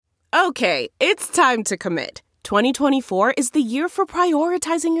Okay, it's time to commit. 2024 is the year for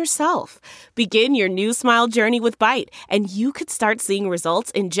prioritizing yourself. Begin your new smile journey with Byte, and you could start seeing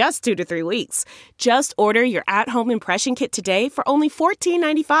results in just 2 to 3 weeks. Just order your at-home impression kit today for only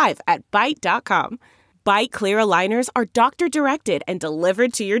 $14.95 at Byte.com. Byte Clear aligners are doctor-directed and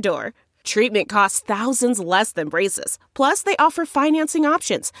delivered to your door. Treatment costs thousands less than braces. Plus, they offer financing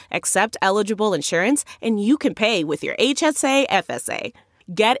options, accept eligible insurance, and you can pay with your HSA, FSA.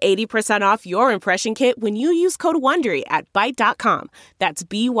 Get 80% off your impression kit when you use code WONDERY at Byte.com. That's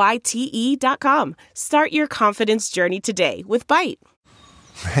BYTE.com. Start your confidence journey today with Byte.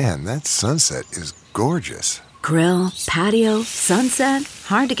 Man, that sunset is gorgeous. Grill, patio, sunset.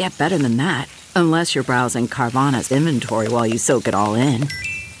 Hard to get better than that. Unless you're browsing Carvana's inventory while you soak it all in.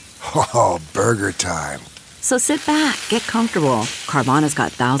 Oh, burger time. So sit back, get comfortable. Carvana's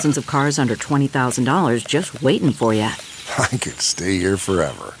got thousands of cars under $20,000 just waiting for you. I could stay here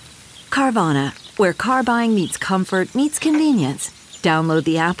forever. Carvana, where car buying meets comfort, meets convenience. Download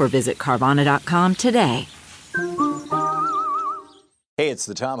the app or visit Carvana.com today. Hey, it's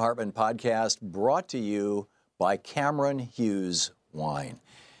the Thom Hartmann Podcast, brought to you by Cameron Hughes Wine.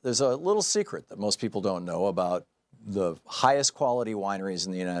 There's a little secret that most people don't know about the highest quality wineries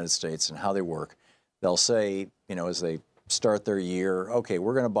in the United States and how they work. They'll say, as they start their year, okay,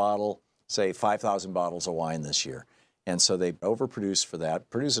 we're going to bottle, say, 5,000 bottles of wine this year. And so they overproduce for that,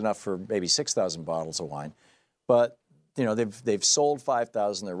 produce enough for maybe 6,000 bottles of wine. But, they've sold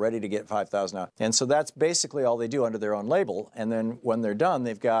 5,000, they're ready to get 5,000 out. And so that's basically all they do under their own label. And then when they're done,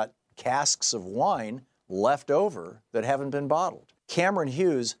 they've got casks of wine left over that haven't been bottled. Cameron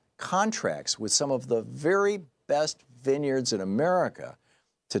Hughes contracts with some of the very best vineyards in America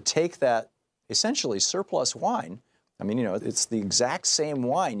to take that essentially surplus wine. I mean, it's the exact same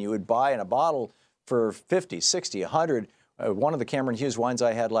wine you would buy in a bottle for 50, 60, 100. One of the Cameron Hughes wines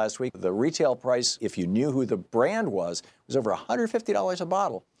I had last week, the retail price, if you knew who the brand was over $150 a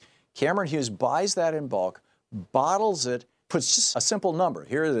bottle. Cameron Hughes buys that in bulk, bottles it, puts just a simple number.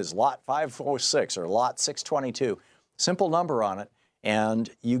 Here it is, lot 506 or lot 622. Simple number on it, and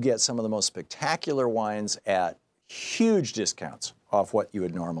you get some of the most spectacular wines at huge discounts off what you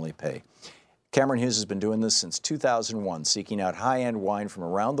would normally pay. Cameron Hughes has been doing this since 2001, seeking out high-end wine from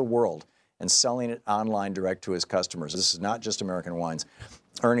around the world and selling it online direct to his customers. This is not just American wines.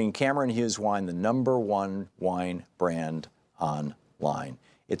 Earning Cameron Hughes Wine the #1 wine brand online.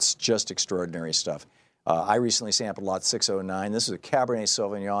 It's just extraordinary stuff. I recently sampled lot 609. This is a Cabernet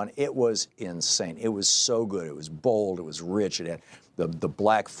Sauvignon. It was insane. It was so good. It was bold. It was rich. It had the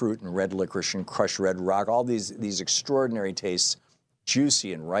black fruit and red licorice and crushed red rock, all these extraordinary tastes,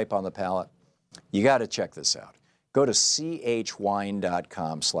 juicy and ripe on the palate. You got to check this out. Go to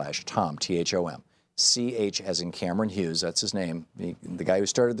chwine.com/Thom, Thom. CH as in Cameron Hughes, that's his name, the guy who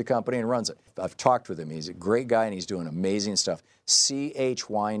started the company and runs it. I've talked with him. He's a great guy and he's doing amazing stuff.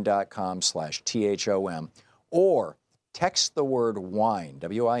 chwine.com/Thom, or text the word wine,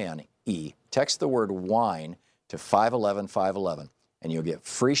 W-I-N-E, text the word wine to 511-511, and you'll get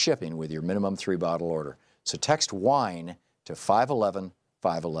free shipping with your minimum 3-bottle order. So text wine to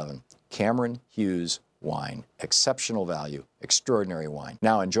 511-511. Cameron Hughes Wine. Exceptional value. Extraordinary wine.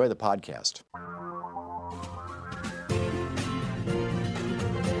 Now enjoy the podcast.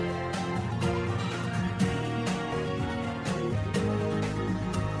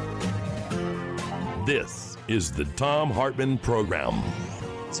 This is the Thom Hartmann Program.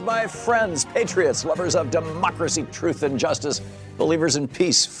 It's my friends, patriots, lovers of democracy, truth, and justice, believers in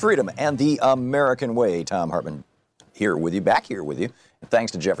peace, freedom, and the American way. Thom Hartmann back here with you. And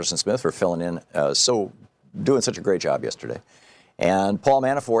thanks to Jefferson Smith for filling in, doing such a great job yesterday. And Paul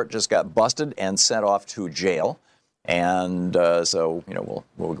Manafort just got busted and sent off to jail. And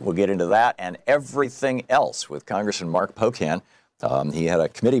we'll get into that and everything else with Congressman Mark Pocan. He had a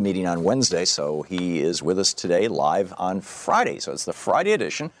committee meeting on Wednesday, so he is with us today live on Friday. So it's the Friday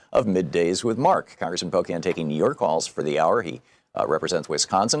edition of Middays with Mark. Congressman Pocan taking your calls for the hour. He represents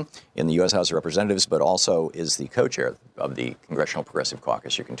Wisconsin in the U.S. House of Representatives, but also is the co-chair of the Congressional Progressive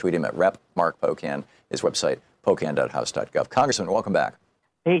Caucus. You can tweet him at Rep. Mark Pocan, his website, pocan.house.gov. Congressman, welcome back.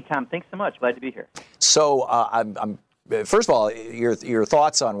 Hey, Tom, thanks so much. Glad to be here. So I'm first of all, your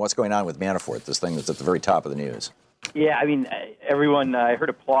thoughts on what's going on with Manafort, this thing that's at the very top of the news. Yeah, I mean, everyone, I heard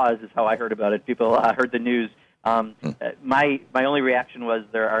applause is how I heard about it. People heard the news. My only reaction was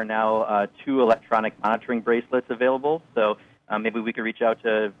there are now 2 electronic monitoring bracelets available, so maybe we could reach out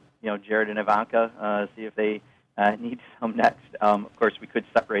to Jared and Ivanka, see if they need some next. Of course, we could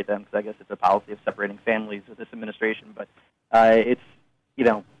separate them because I guess it's a policy of separating families with this administration. But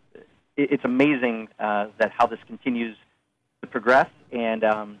it's amazing that how this continues to progress. And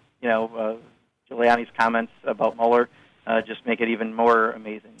Giuliani's comments about Mueller just make it even more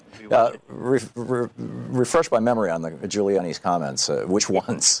amazing. Refresh my memory on the Giuliani's comments. Which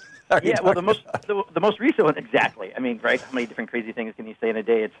ones? The most recent one, exactly. I mean, right? How many different crazy things can he say in a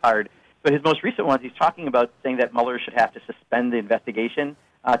day? It's hard. But his most recent ones, he's talking about saying that Mueller should have to suspend the investigation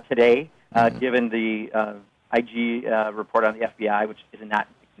today, given the IG report on the FBI, which is not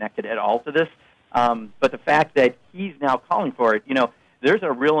connected at all to this. But the fact that he's now calling for it, there's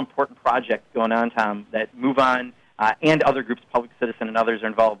a real important project going on, Tom, that Move On and other groups, Public Citizen and others are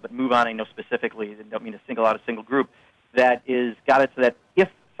involved, but Move On, I know specifically, I don't mean to single out a single group, that is got it so that if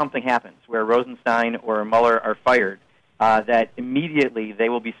something happens where Rosenstein or Mueller are fired, that immediately they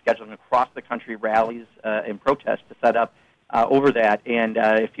will be scheduling across the country rallies and protests to set up over that. And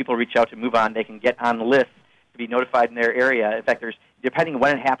if people reach out to Move On, they can get on the list to be notified in their area. In fact, depending on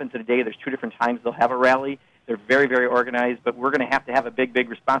when it happens in a day, there's 2 different times they'll have a rally. They're very, very organized, but we're going to have a big, big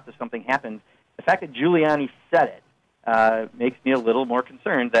response if something happens. The fact that Giuliani said it makes me a little more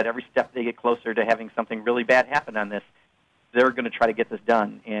concerned that every step they get closer to having something really bad happen on this, they're going to try to get this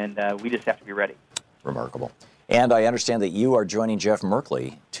done, and we just have to be ready. Remarkable. And I understand that you are joining Jeff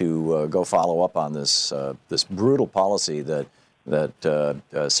Merkley to go follow up on this this brutal policy that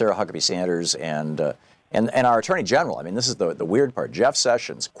Sarah Huckabee Sanders and our Attorney General. I mean, this is the weird part. Jeff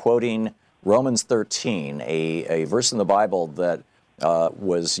Sessions quoting Romans 13, a verse in the Bible that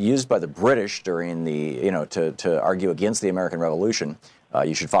was used by the British during to argue against the American Revolution.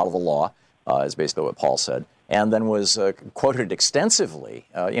 You should follow the law, is basically what Paul said. And then was quoted extensively,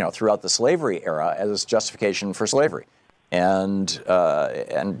 throughout the slavery era as justification for slavery, and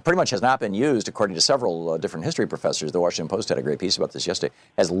pretty much has not been used, according to several different history professors. The Washington Post had a great piece about this yesterday.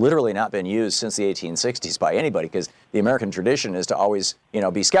 Has literally not been used since the 1860s by anybody, because the American tradition is to always,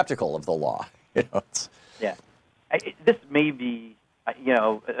 be skeptical of the law. Yeah, this may be,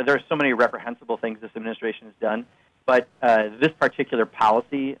 there are so many reprehensible things this administration has done. But this particular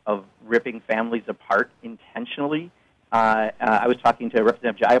policy of ripping families apart intentionally, I was talking to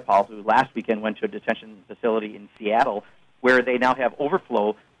Representative Jayapal, who last weekend went to a detention facility in Seattle, where they now have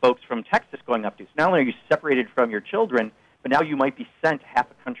overflow folks from Texas going up to. So not only are you separated from your children, but now you might be sent half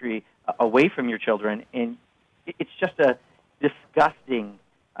a country away from your children. And it's just a disgusting,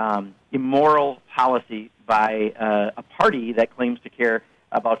 immoral policy by a party that claims to care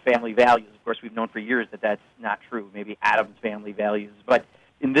about family values. Of course, we've known for years that that's not true, maybe Adam's family values. But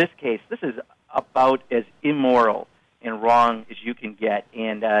in this case, this is about as immoral and wrong as you can get.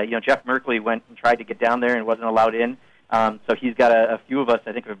 And, Jeff Merkley went and tried to get down there and wasn't allowed in. So he's got a few of us,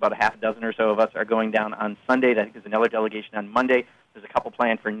 I think about a half a dozen or so of us are going down on Sunday. I think there's another delegation on Monday. There's a couple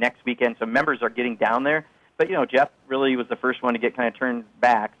planned for next weekend. So members are getting down there. But, Jeff really was the first one to get kind of turned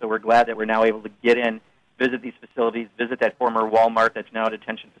back. So we're glad that we're now able to get in, visit these facilities, visit that former Walmart that's now a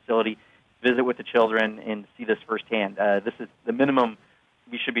detention facility, visit with the children, and see this firsthand. This is the minimum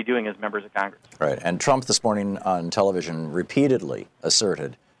we should be doing as members of Congress. Right. And Trump this morning on television repeatedly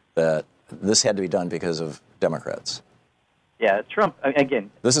asserted that this had to be done because of Democrats. Yeah, Trump,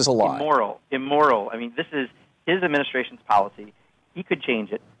 again, this is a lie. Immoral. I mean, this is his administration's policy. He could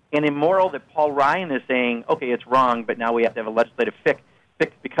change it. And immoral that Paul Ryan is saying, okay, it's wrong, but now we have to have a legislative fix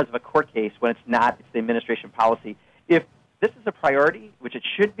because of a court case when it's not. It's the administration policy. If this is a priority, which it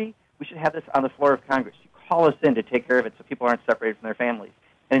should be, we should have this on the floor of Congress. You call us in to take care of it so people aren't separated from their families.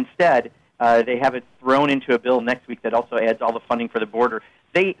 And instead, they have it thrown into a bill next week that also adds all the funding for the border.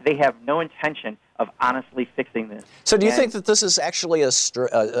 They have no intention of honestly fixing this. So do you think that this is actually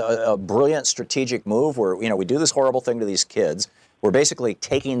a brilliant strategic move where, we do this horrible thing to these kids, we're basically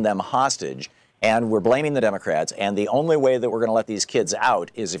taking them hostage, and we're blaming the Democrats, and the only way that we're going to let these kids out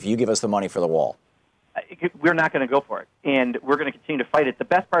is if you give us the money for the wall? We're not going to go for it, and we're going to continue to fight it. The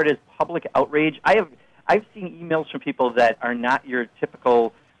best part is public outrage. I've seen emails from people that are not your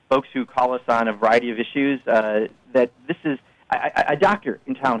typical folks who call us on a variety of issues, that this is a doctor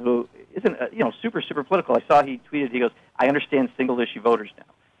in town who isn't super, super political. I saw he tweeted, he goes, I understand single-issue voters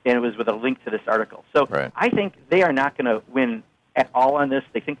now, and it was with a link to this article. So right. I think they are not going to win at all on this.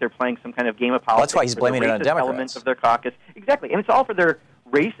 They think they're playing some kind of game of politics. Well, that's why he's blaming it on Democrats. Elements of their caucus. Exactly. And it's all for their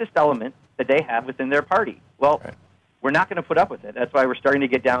racist element that they have within their party. Well, right. We're not going to put up with it. That's why we're starting to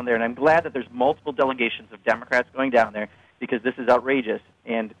get down there. And I'm glad that there's multiple delegations of Democrats going down there because this is outrageous.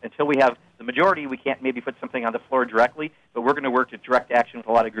 And until we have the majority, we can't maybe put something on the floor directly, but we're going to work to direct action with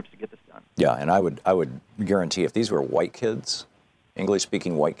a lot of groups to get this done. Yeah, and I would guarantee if these were white kids,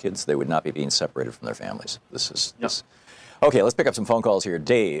 English-speaking white kids, they would not be being separated from their families. Okay, let's pick up some phone calls here.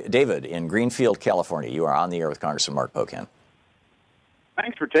 David in Greenfield, California. You are on the air with Congressman Mark Pocan.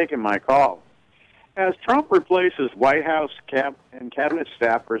 Thanks for taking my call. As Trump replaces White House and cabinet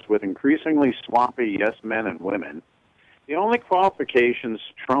staffers with increasingly swampy yes men and women, the only qualifications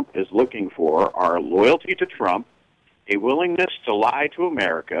Trump is looking for are loyalty to Trump, a willingness to lie to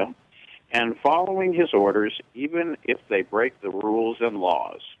America, and following his orders even if they break the rules and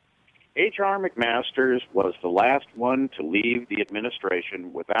laws. H.R. McMaster's was the last one to leave the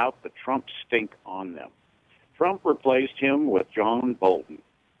administration without the Trump stink on them. Trump replaced him with John Bolton,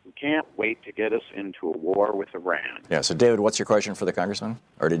 who can't wait to get us into a war with Iran. Yeah, so David, what's your question for the congressman?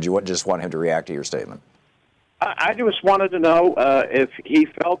 Or did you just want him to react to your statement? I just wanted to know if he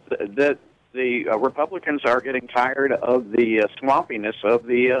felt that the Republicans are getting tired of the swampiness of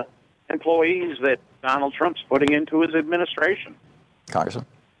the employees that Donald Trump's putting into his administration. Congressman?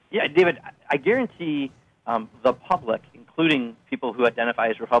 Yeah, David, I guarantee the public, including people who identify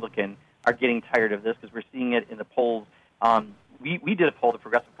as Republican, are getting tired of this because we're seeing it in the polls. We did a poll, the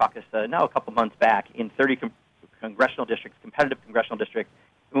Progressive Caucus, now a couple months back in 30 congressional districts, competitive congressional districts.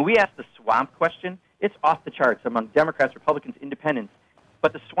 When we asked the swamp question, it's off the charts among Democrats, Republicans, Independents.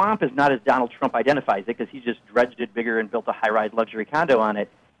 But the swamp is not as Donald Trump identifies it because he just dredged it bigger and built a high-rise luxury condo on it.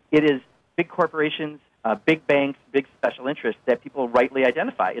 It is big corporations, big banks, big special interests that people rightly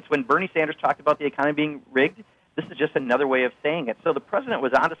identify. It's when Bernie Sanders talked about the economy being rigged, this is just another way of saying it. So the president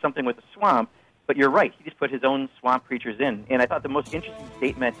was onto something with the swamp, but you're right. He just put his own swamp creatures in. And I thought the most interesting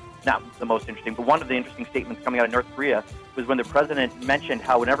statement, not the most interesting, but one of the interesting statements coming out of North Korea was when the president mentioned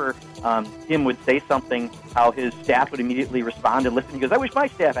how whenever Kim would say something, how his staff would immediately respond and listen. He goes, I wish my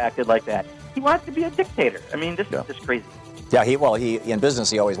staff acted like that. He wants to be a dictator. I mean, this is just crazy. Yeah, he in business,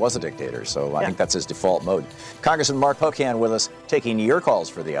 he always was a dictator, so I think that's his default mode. Congressman Mark Pocan with us, taking your calls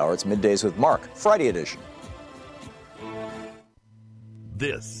for the hour. It's Middays with Mark, Friday edition.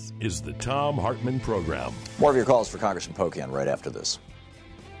 This is the Thom Hartmann Program. More of your calls for Congressman Pocan right after this.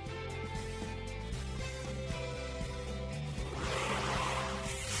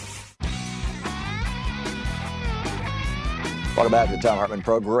 Welcome back to the Thom Hartmann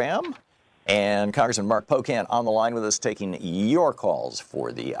Program. And Congressman Mark Pocan on the line with us, taking your calls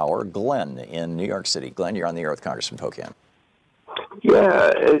for the hour. Glenn in New York City. Glenn, you're on the air with Congressman Pocan.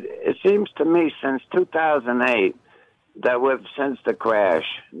 Yeah, it seems to me since 2008 that since the crash,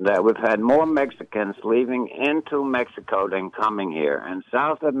 that we've had more Mexicans leaving into Mexico than coming here. And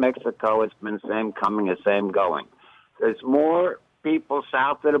south of Mexico, it's been same coming and same going. There's more people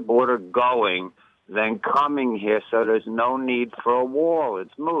south of the border going than coming here, so there's no need for a wall.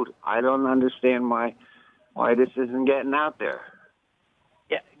 It's moot. I don't understand why this isn't getting out there.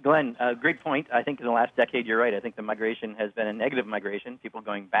 Yeah, Glenn, great point. I think in the last decade, you're right. I think the migration has been a negative migration, people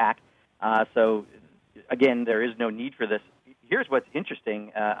going back. So, again, there is no need for this. Here's what's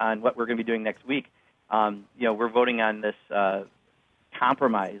interesting on what we're going to be doing next week. We're voting on this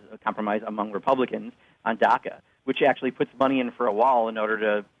compromise among Republicans on DACA, which actually puts money in for a wall in order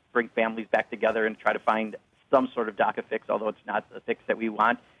to bring families back together and try to find some sort of DACA fix, although it's not the fix that we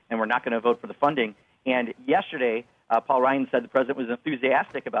want, and we're not going to vote for the funding. And yesterday, Paul Ryan said the president was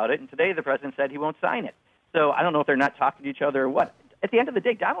enthusiastic about it, and today the president said he won't sign it. So I don't know if they're not talking to each other or what. At the end of the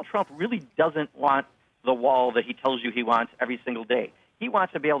day, Donald Trump really doesn't want the wall that he tells you he wants every single day. He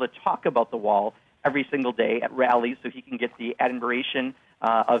wants to be able to talk about the wall every single day at rallies so he can get the admiration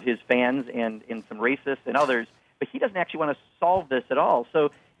of his fans and some racists and others, but he doesn't actually want to solve this at all. So,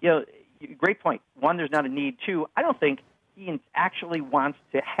 great point. One, there's not a need. Two, I don't think he actually wants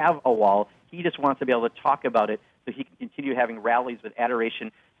to have a wall. He just wants to be able to talk about it so he can continue having rallies with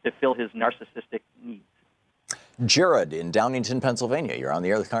adoration to fill his narcissistic needs. Jared in Downington, Pennsylvania. You're on the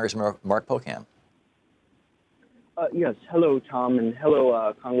air with Congressman Mark Pocan. Yes. Hello, Tom, and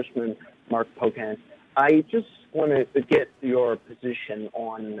hello, Congressman Mark Pocan. I just wanted to get your position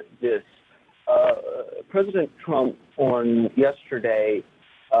on this. President Trump on yesterday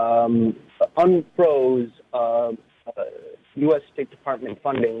unfroze U.S. State Department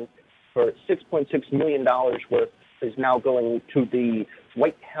funding for $6.6 million worth is now going to the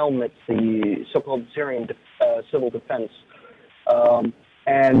White Helmets, the so-called Syrian civil defense.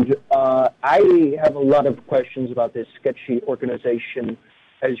 And I have a lot of questions about this sketchy organization.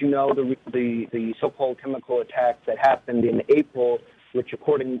 As you know, the so-called chemical attack that happened in April, which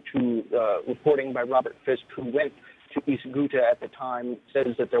according to reporting by Robert Fisk, who went to East Ghouta at the time,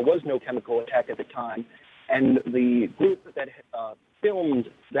 says that there was no chemical attack at the time. And the group that filmed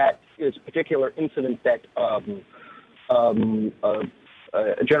that particular incident that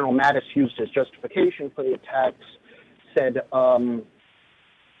General Mattis used as justification for the attacks said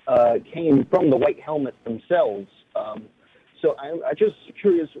came from the White Helmets themselves. So I'm just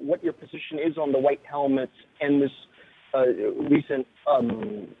curious what your position is on the White Helmets and this recent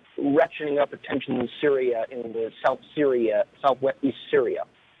ratcheting up attention in Syria, in the southwest Syria.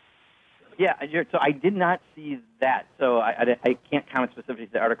 Yeah, so I did not see that, so I can't comment specifically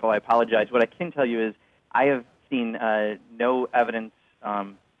to the article. I apologize. What I can tell you is I have seen no evidence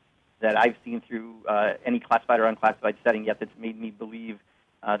that I've seen through any classified or unclassified setting yet that's made me believe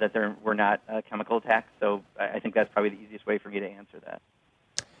that there were not chemical attacks. So I think that's probably the easiest way for me to answer that.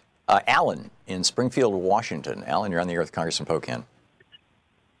 Alan in Springfield, Washington. Alan, you're on the air with Congressman Pocan.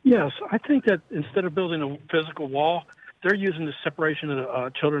 Yes, I think that instead of building a physical wall, they're using the separation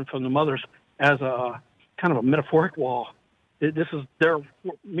of children from the mothers as a kind of a metaphoric wall. This is their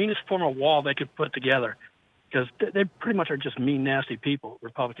meanest form of wall they could put together, because they pretty much are just mean, nasty people,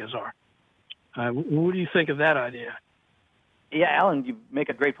 Republicans are. What do you think of that idea? Yeah, Alan, you make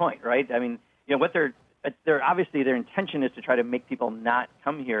a great point, right? I mean, what they're obviously their intention is to try to make people not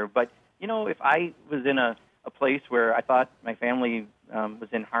come here. But, if I was in a place where I thought my family was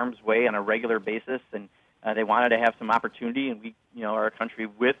in harm's way on a regular basis and they wanted to have some opportunity, and we, are a country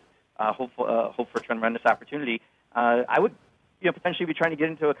with hope for tremendous opportunity, I would, potentially be trying to get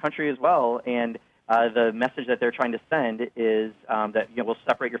into a country as well. And the message that they're trying to send is that, we'll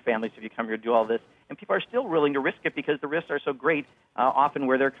separate your families if you come here to do all this. And people are still willing to risk it because the risks are so great, often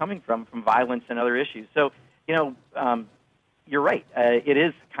where they're coming from violence and other issues. So, you're right. It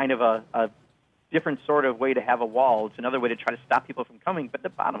is kind of a different sort of way to have a wall. It's another way to try to stop people from coming. But the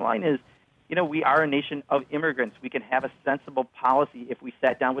bottom line is, we are a nation of immigrants. We can have a sensible policy if we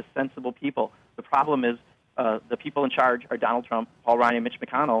sat down with sensible people. The problem is the people in charge are Donald Trump, Paul Ryan, and Mitch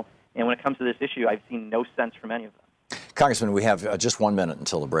McConnell. And when it comes to this issue, I've seen no sense from any of them. Congressman, we have just 1 minute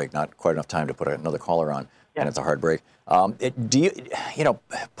until the break. Not quite enough time to put another caller on, and it's a hard break. Paul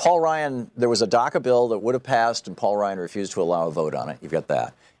Ryan, there was a DACA bill that would have passed, and Paul Ryan refused to allow a vote on it. You've got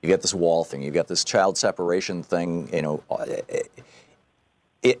that. You've got this wall thing. You've got this child separation thing.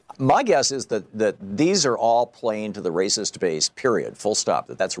 My guess is that these are all playing to the racist base, period, full stop.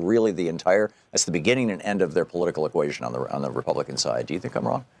 That's really that's the beginning and end of their political equation on the Republican side. Do you think I'm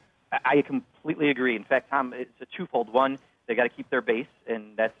wrong? I completely agree. In fact, Tom, it's a twofold. One, they got to keep their base,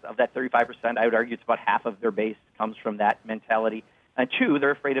 and that's of that 35%. I would argue it's about half of their base comes from that mentality. And two,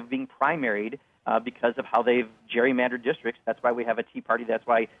 they're afraid of being primaried because of how they've gerrymandered districts. That's why we have a Tea Party. That's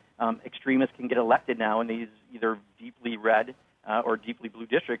why extremists can get elected now in these either deeply red or deeply blue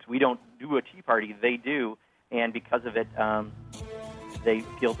districts. We don't do a Tea Party. They do, and because of it, they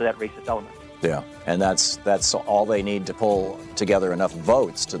appeal to that racist element. Yeah, and that's all they need to pull together enough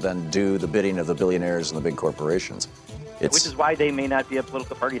votes to then do the bidding of the billionaires and the big corporations. Which is why they may not be a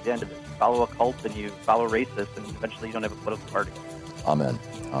political party at the end of it. You follow a cult and you follow racists, and eventually you don't have a political party. Amen.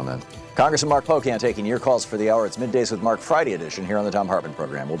 Amen. Congressman Mark Pocan taking your calls for the hour. It's Middays with Mark Friday edition here on the Thom Hartmann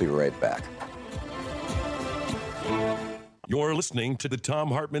program. We'll be right back. You're listening to the Thom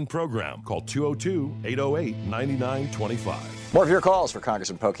Hartmann program. Call 202-808-9925. More of your calls for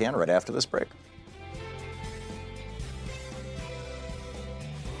Congressman Pocan right after this break.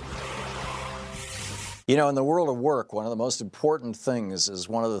 In the world of work, one of the most important things is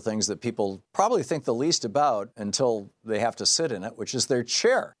one of the things that people probably think the least about until they have to sit in it, which is their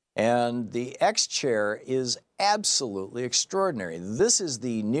chair. And the X chair is absolutely extraordinary. This is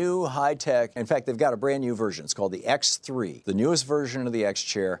the new high-tech. In fact, they've got a brand new version. It's called the X3, the newest version of the X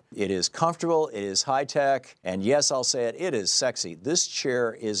chair. It is comfortable, it is high-tech, and yes, I'll say it is sexy. This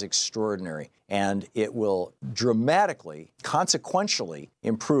chair is extraordinary, and it will dramatically, consequentially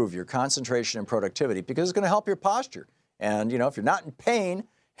improve your concentration and productivity because it's going to help your posture. And, if you're not in pain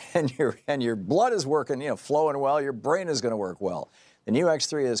and your blood is working, flowing well, your brain is going to work well. The new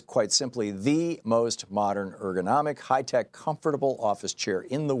X3 is quite simply the most modern, ergonomic, high-tech, comfortable office chair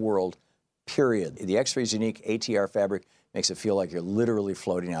in the world, period. The X3's unique ATR fabric makes it feel like you're literally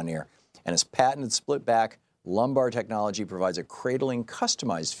floating on air. And its patented split-back lumbar technology provides a cradling,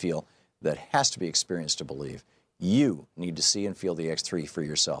 customized feel that has to be experienced to believe. You need to see and feel the X3 for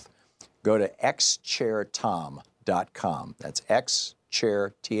yourself. Go to xchairthom.com. That's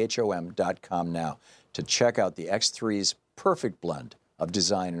xchairthom.com now to check out the X3's perfect blend of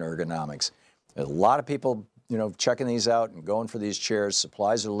design and ergonomics. There's a lot of people, checking these out and going for these chairs.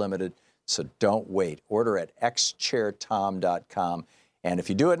 Supplies are limited, so don't wait. Order at xchairthom.com, and if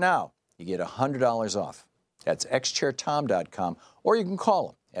you do it now, you get $100 off. That's xchairthom.com, or you can call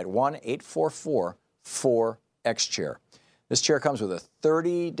them at 1-844-4XChair. This chair comes with a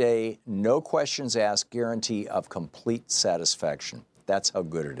 30-day, no questions asked guarantee of complete satisfaction. That's how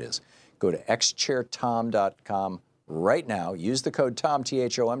good it is. Go to xchairthom.com right now. Use the code TOM,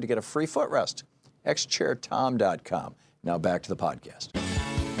 T-H-O-M, to get a free footrest. xchairthom.com. Now back to the podcast.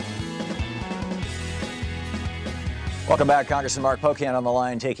 Welcome back. Congressman Mark Pocan on the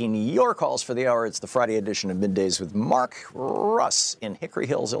line, taking your calls for the hour. It's the Friday edition of Middays with Mark. Russ in Hickory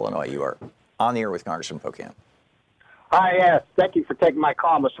Hills, Illinois. You are on the air with Congressman Pocan. Hi, yes. Thank you for taking my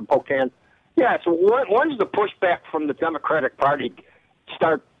call, Mr. Pocan. Yeah, so when's the pushback from the Democratic Party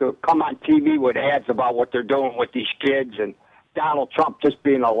start to come on TV with ads about what they're doing with these kids and Donald Trump just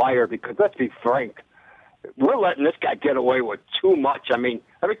being a liar? Because let's be frank, we're letting this guy get away with too much. I mean,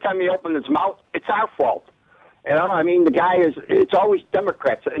 every time he opens his mouth, it's our fault. And I mean, the guy it's always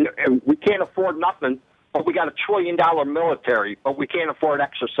Democrats. And we can't afford nothing, but we got $1 trillion military, but we can't afford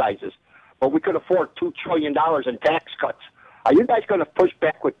exercises. But we could afford $2 trillion in tax cuts. Are you guys going to push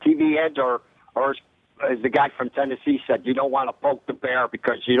back with TV ads, or as the guy from Tennessee said, you don't want to poke the bear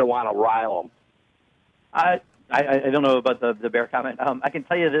because you don't want to rile him? I don't know about the bear comment. I can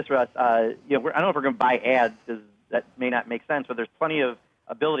tell you this, Russ. I don't know if we're going to buy ads because that may not make sense, but there's plenty of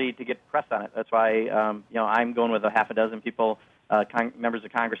ability to get press on it. That's why I'm going with a half a dozen people, members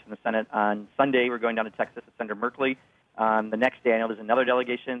of Congress and the Senate. On Sunday, we're going down to Texas with Senator Merkley. The next day, I know there's another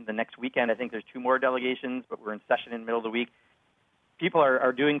delegation. The next weekend, I think there's 2 more delegations, but we're in session in the middle of the week. People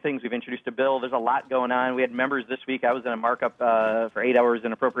are doing things. We've introduced a bill. There's a lot going on. We had members this week. I was in a markup for 8 hours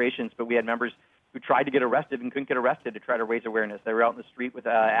in appropriations, but we had members who tried to get arrested and couldn't get arrested to try to raise awareness. They were out in the street with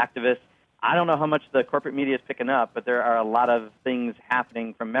activists. I don't know how much the corporate media is picking up, but there are a lot of things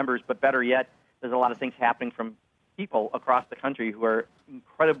happening from members. But better yet, there's a lot of things happening from people across the country who are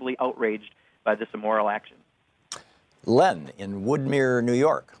incredibly outraged by this immoral action. Len in Woodmere, New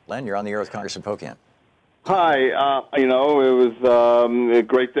York. Len, you're on the air with Congressman Pocan. Hi. It was a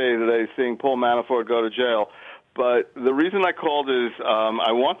great day today seeing Paul Manafort go to jail. But the reason I called is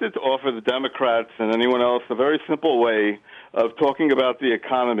I wanted to offer the Democrats and anyone else a very simple way of talking about the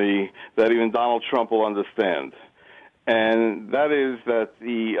economy that even Donald Trump will understand. And that is that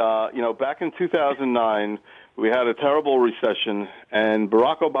back in 2009, we had a terrible recession, and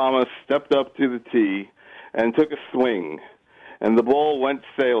Barack Obama stepped up to the tee and took a swing, and the ball went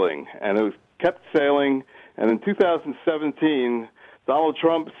sailing, and it kept sailing. And in 2017, Donald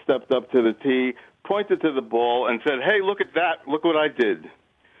Trump stepped up to the tee, pointed to the ball, and said, "Hey, look at that! Look what I did."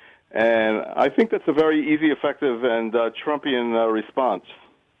 And I think that's a very easy, effective, and Trumpian response.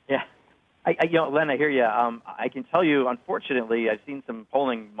 Yeah, Len, I hear you. I can tell you, unfortunately, I've seen some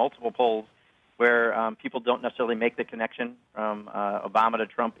polling, multiple polls, where people don't necessarily make the connection from Obama to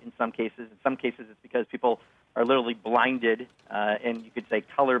Trump in some cases. In some cases, it's because people are literally blinded, and you could say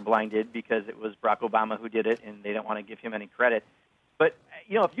color blinded, because it was Barack Obama who did it, and they don't want to give him any credit. But,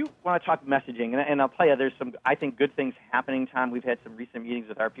 if you want to talk messaging, and I'll tell you, there's some, I think, good things happening, Tom. We've had some recent meetings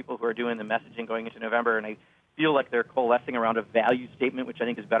with our people who are doing the messaging going into November, and I feel like they're coalescing around a value statement, which I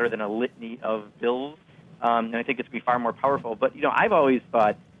think is better than a litany of bills, and I think it's going to be far more powerful. But, I've always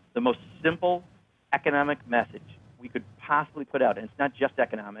thought the most simple economic message we could possibly put out, and it's not just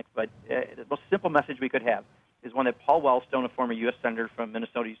economic, but the most simple message we could have is one that Paul Wellstone, a former U.S. Senator from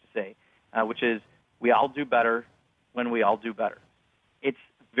Minnesota, used to say, which is, we all do better when we all do better. It's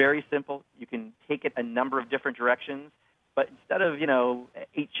very simple. You can take it a number of different directions, but instead of,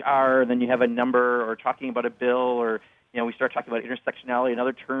 HR, and then you have a number, or talking about a bill, or, we start talking about intersectionality and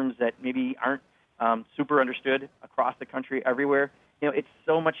other terms that maybe aren't super understood across the country everywhere, it's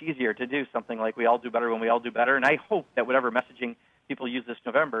so much easier to do something like we all do better when we all do better. And I hope that whatever messaging people use this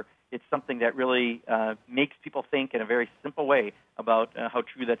November, it's something that really makes people think in a very simple way about how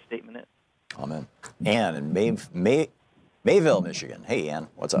true that statement is. Amen. Ann in Mayville, Michigan. Hey, Ann,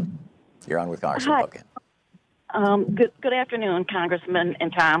 what's up? You're on with Congressman Pocan. Good afternoon, Congressman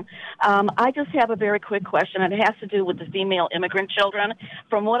and Tom. I just have a very quick question, and it has to do with the female immigrant children.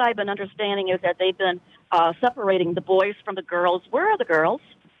 From what I've been understanding is that they've been separating the boys from the girls. Where are the girls?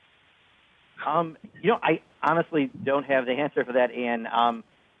 I honestly don't have the answer for that, Ann.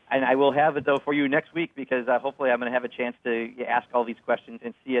 And I will have it, though, for you next week, because hopefully I'm going to have a chance to ask all these questions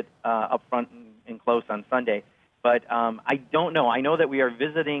and see it up front and close on Sunday. But I don't know. I know that we are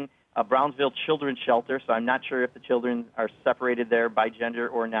visiting a Brownsville Children's Shelter, so I'm not sure if the children are separated there by gender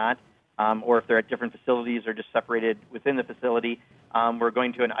or not, or if they're at different facilities or just separated within the facility. We're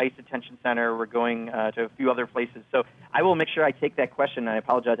going to an ICE detention center. We're going to a few other places. So I will make sure I take that question, and I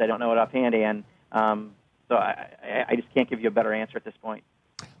apologize I don't know it offhand, Ann. So I just can't give you a better answer at this point.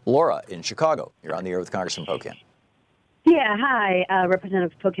 Laura in Chicago, you're on the air with Congressman Pocan. Yeah, hi,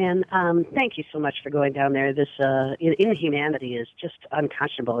 Representative Pocan. Thank you so much for going down there. This inhumanity is just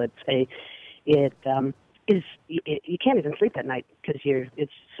unconscionable. You can't even sleep at night because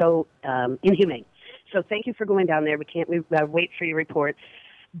it's so inhumane. So thank you for going down there. We wait for your report.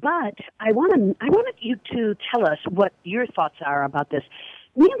 But I wanted you to tell us what your thoughts are about this.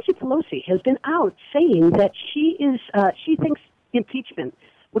 Nancy Pelosi has been out saying that she thinks impeachment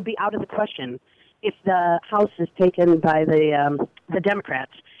would be out of the question if the House is taken by the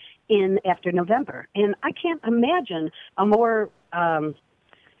Democrats in after November. And I can't imagine a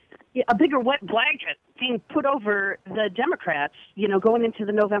bigger wet blanket being put over the Democrats, going into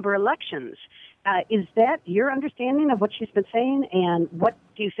the November elections. Is that your understanding of what she's been saying, and what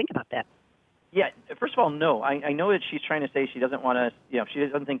do you think about that? Yeah, first of all, no. I know that she's trying to say she doesn't want to, she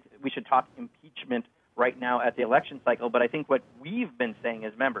doesn't think we should talk impeachment right now at the election cycle, but I think what we've been saying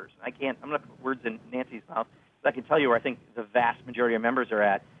as members, I'm going to put words in Nancy's mouth, but I can tell you where I think the vast majority of members are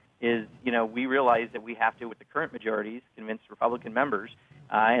at is, we realize that we have to, with the current majorities, convince Republican members,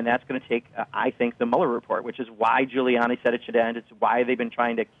 and that's going to take, I think, the Mueller report, which is why Giuliani said it should end. It's why they've been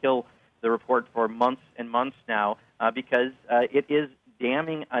trying to kill the report for months and months now, because it is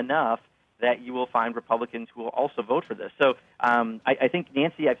damning enough that you will find Republicans who will also vote for this. So I think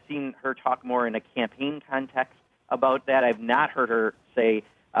Nancy, I've seen her talk more in a campaign context about that. I've not heard her say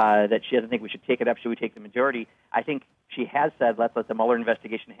that she doesn't think we should take it up. Should we take the majority? I think she has said, let's let the Mueller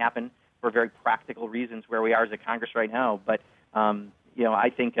investigation happen for very practical reasons where we are as a Congress right now. But, I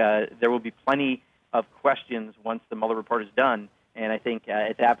think there will be plenty of questions once the Mueller report is done. And I think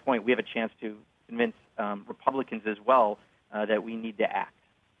at that point we have a chance to convince Republicans as well that we need to act.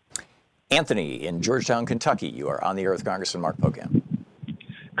 Anthony in Georgetown, Kentucky. You are on the air with Congressman Mark Pocan.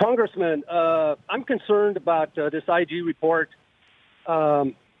 Congressman, I'm concerned about this IG report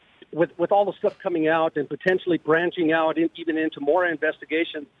with all the stuff coming out and potentially branching out even into more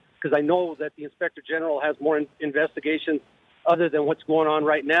investigations, because I know that the Inspector General has more investigations other than what's going on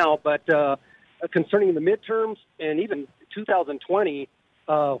right now. But concerning the midterms and even 2020,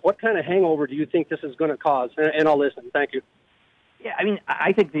 what kind of hangover do you think this is going to cause? And I'll listen. Thank you. Yeah,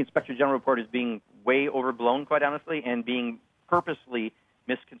 I think the Inspector General report is being way overblown, quite honestly, and being purposely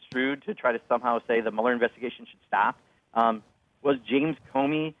misconstrued to try to somehow say the Mueller investigation should stop. Was James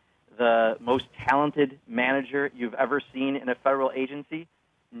Comey the most talented manager you've ever seen in a federal agency?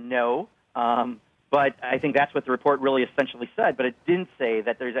 No. But I think that's what the report really essentially said. But it didn't say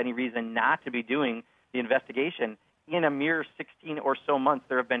that there's any reason not to be doing the investigation. In a mere 16 or so months,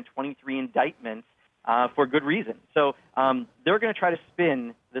 there have been 23 indictments for good reason. So they're going to try to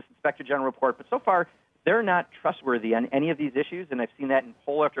spin this Inspector General report. But so far, they're not trustworthy on any of these issues, and I've seen that in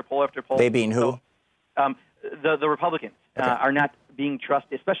poll after poll after poll. They being who? So, the Republicans are not being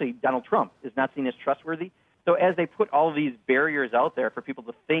trusted, especially Donald Trump is not seen as trustworthy. So as they put all of these barriers out there for people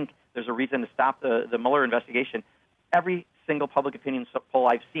to think there's a reason to stop the Mueller investigation, every single public opinion poll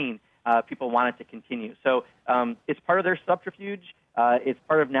I've seen, people want it to continue. So it's part of their subterfuge. It's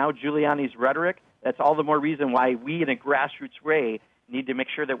part of now Giuliani's rhetoric. That's all the more reason why we in a grassroots way need to make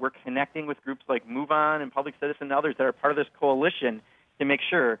sure that we're connecting with groups like Move On and Public Citizen and others that are part of this coalition to make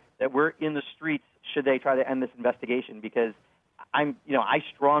sure that we're in the streets should they try to end this investigation, because I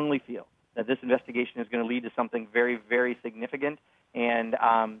strongly feel that this investigation is going to lead to something very, very significant, and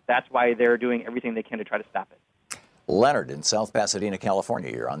that's why they're doing everything they can to try to stop it. Leonard in South Pasadena,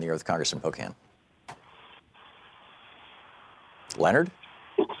 California. You're on the air with Congressman Pocan. Leonard?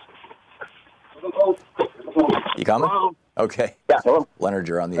 You coming? Hello? Okay. Yeah, hello. Leonard,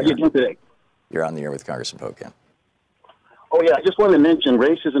 you're on the How air. you doing today? You're on the air with Congressman Pocan. Oh, yeah, I just wanted to mention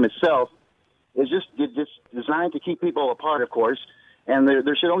racism itself is just designed to keep people apart, of course, and there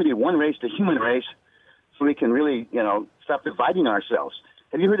should only be one race, the human race, so we can really, stop dividing ourselves.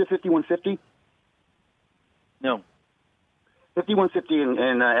 Have you heard of 5150? No. 5150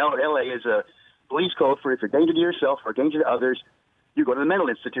 in L.A. is a police code for if you're a danger to yourself or a danger to others, you go to the mental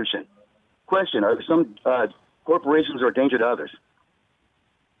institution. Question, are there some corporations that are a danger to others?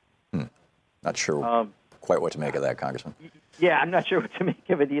 Not sure quite what to make of that, Congressman. Yeah, I'm not sure what to make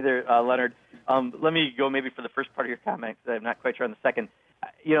of it either, Leonard. Let me go maybe for the first part of your comment, because I'm not quite sure on the second.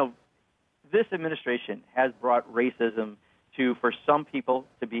 This administration has brought racism for some people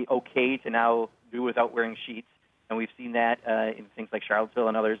to be okay to now do without wearing sheets. And we've seen that in things like Charlottesville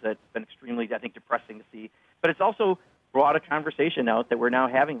and others. That's been extremely, I think, depressing to see. But it's also brought a conversation out that we're now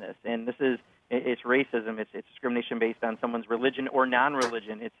having this. And it's racism. It's discrimination based on someone's religion or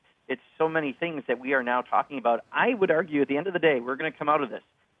non-religion. It's so many things that we are now talking about. I would argue at the end of the day, we're going to come out of this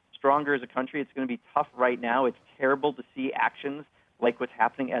stronger as a country. It's going to be tough right now. It's terrible to see actions like what's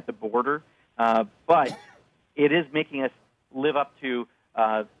happening at the border. But it is making us live up to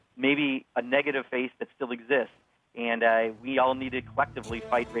maybe a negative face that still exists. And we all need to collectively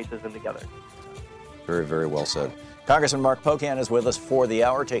fight racism together. Very, very well said. Congressman Mark Pocan is with us for the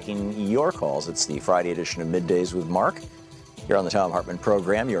hour, taking your calls. It's the Friday edition of Middays with Mark Here on the Thom Hartmann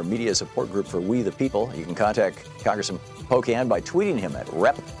program, your media support group for We the People. You can contact Congressman Pocan by tweeting him at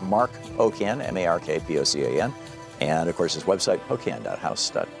 @RepMarkPocan, MarkPocan. And, of course, his website,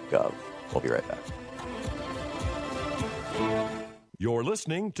 pocan.house.gov. We'll be right back. You're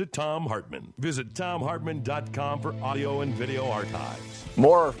listening to Thom Hartmann. Visit ThomHartmann.com for audio and video archives.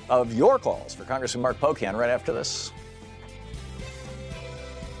 More of your calls for Congressman Mark Pocan right after this.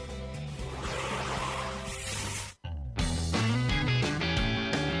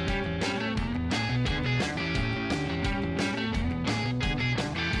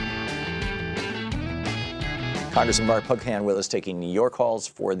 Congressman Mark Pocan with us, taking your calls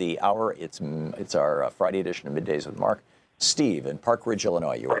for the hour. It's our Friday edition of Middays with Mark. Steve in Park Ridge,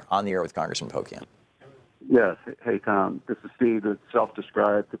 Illinois. You are on the air with Congressman Pocan. Yes. Hey, Tom. This is Steve, the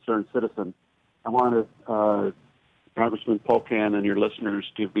self-described concerned citizen. I wanted Congressman Pocan and your listeners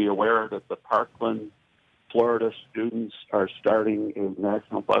to be aware that the Parkland, Florida students are starting a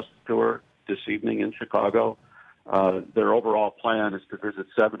national bus tour this evening in Chicago. Their overall plan is to visit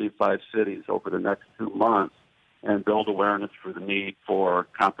 75 cities over the next 2 months and build awareness for the need for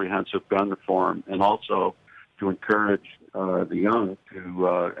comprehensive gun reform, and also to encourage the young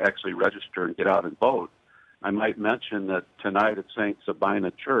to actually register and get out and vote. I might mention that tonight at St. Sabina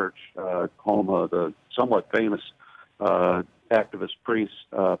Church, home of the somewhat famous activist priest,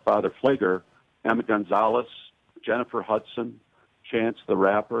 Father Flager, Emma Gonzalez, Jennifer Hudson, Chance the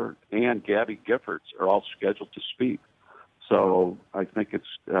Rapper, and Gabby Giffords are all scheduled to speak. So I think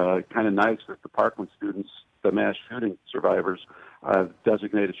it's kind of nice that the Parkland students, the mass shooting survivors,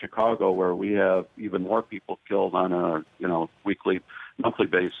 designated Chicago, where we have even more people killed on a weekly, monthly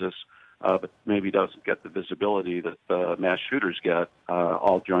basis, but maybe doesn't get the visibility that the mass shooters get,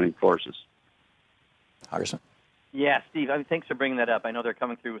 all joining forces. Congressman. Yeah, Steve, thanks for bringing that up. I know they're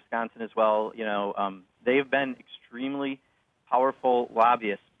coming through Wisconsin as well. They've been extremely powerful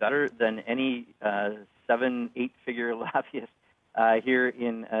lobbyists, better than any 7-8-figure lobbyist here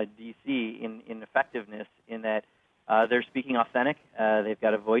in D.C. in effectiveness, in that they're speaking authentic. They've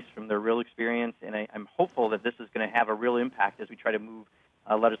got a voice from their real experience, and I'm hopeful that this is going to have a real impact as we try to move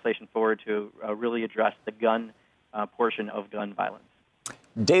legislation forward to really address the gun portion of gun violence.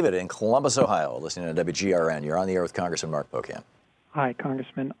 David in Columbus, Ohio, listening to WGRN. You're on the air with Congressman Mark Pocan. Hi,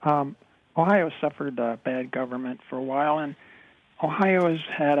 Congressman. Ohio suffered bad government for a while, and Ohio has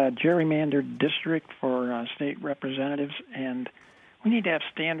had a gerrymandered district for state representatives, and we need to have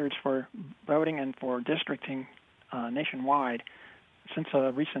standards for voting and for districting nationwide. Since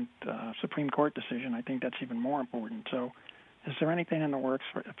a recent Supreme Court decision, I think that's even more important. So is there anything in the works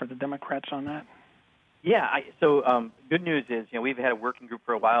for the Democrats on that? Yeah, so good news is, we've had a working group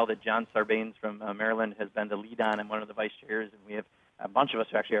for a while that John Sarbanes from Maryland has been the lead on, and one of the vice chairs, and we have a bunch of us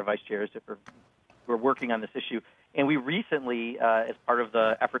who actually are vice chairs who are working on this issue. And we recently, as part of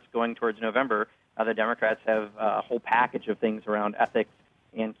the efforts going towards November, the Democrats have a whole package of things around ethics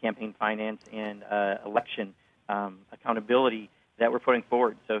and campaign finance and election accountability that we're putting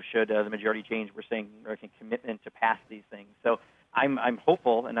forward. So should the majority change, we're saying American commitment to pass these things. So I'm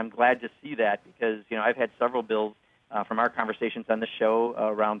hopeful, and I'm glad to see that, because I've had several bills from our conversations on this show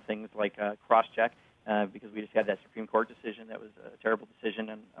around things like cross-check, because we just had that Supreme Court decision that was a terrible decision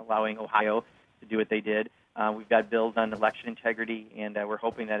on allowing Ohio to do what they did. We've got bills on election integrity, and we're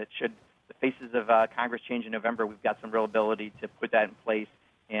hoping that the faces of Congress change in November. We've got some real ability to put that in place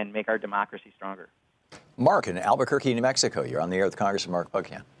and make our democracy stronger. Mark in Albuquerque, New Mexico. You're on the air with Congressman Mark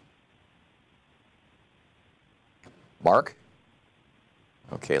Pocan. Mark?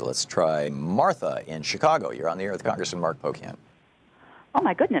 Okay, let's try Martha in Chicago. You're on the air with Congressman Mark Pocan. Oh,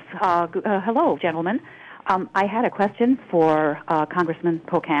 my goodness. Hello, gentlemen. I had a question for Congressman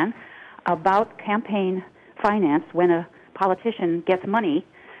Pocan about campaign finance when a politician gets money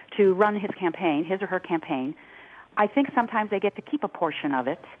to run his campaign, his or her campaign. I think sometimes they get to keep a portion of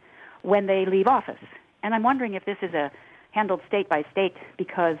it when they leave office. And I'm wondering if this is handled state by state,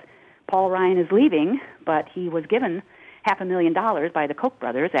 because Paul Ryan is leaving, but he was given $500,000 by the Koch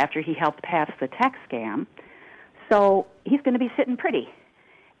brothers after he helped pass the tax scam. So he's going to be sitting pretty.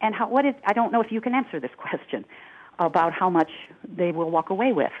 And I don't know if you can answer this question about how much they will walk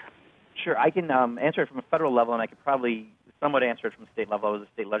away with. Sure, I can answer it from a federal level, and I could probably somewhat answer it from a state level. I was a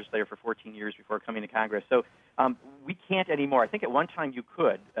state legislator for 14 years before coming to Congress. So we can't anymore. I think at one time you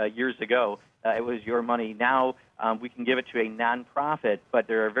could, years ago. It was your money. Now we can give it to a nonprofit, but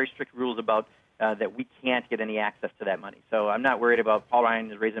there are very strict rules about that we can't get any access to that money. So I'm not worried about Paul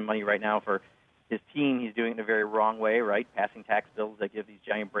Ryan is raising money right now for his team. He's doing it in a very wrong way, right? Passing tax bills that give these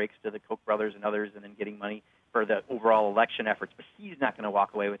giant breaks to the Koch brothers and others, and then getting money for the overall election efforts. But he's not going to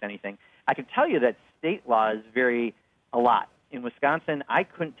walk away with anything. I can tell you that state laws vary a lot. In Wisconsin, I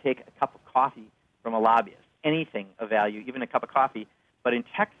couldn't take a cup of coffee from a lobbyist, anything of value, even a cup of coffee. But in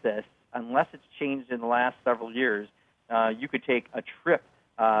Texas, unless it's changed in the last several years, you could take a trip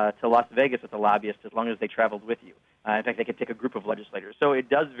to Las Vegas with a lobbyist as long as they traveled with you. In fact, they could take a group of legislators. So it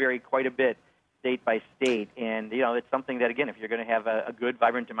does vary quite a bit state by state. And, it's something that, again, if you're going to have a good,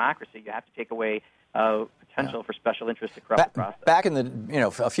 vibrant democracy, you have to take away potential for special interests to corrupt the process. Back in the,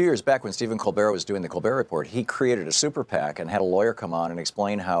 a few years back when Stephen Colbert was doing the Colbert Report, he created a super PAC and had a lawyer come on and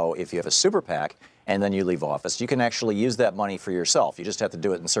explain how if you have a super PAC and then you leave office, you can actually use that money for yourself. You just have to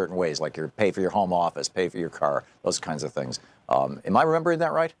do it in certain ways, like pay for your home office, pay for your car, those kinds of things. Am I remembering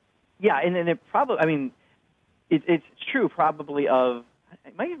that right? Yeah, and it probably, it's true probably of,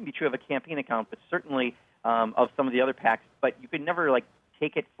 it might even be true of a campaign account, but certainly of some of the other PACs, but you could never,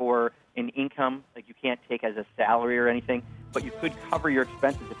 take it for an income, you can't take as a salary or anything, but you could cover your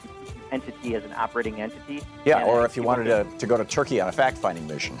expenses if you keep the entity as an operating entity. Yeah, or if you wanted to go to Turkey on a fact-finding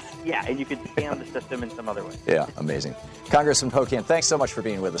mission. Yeah, and you could scam the system in some other way. Yeah, amazing. Congressman Pocan, thanks so much for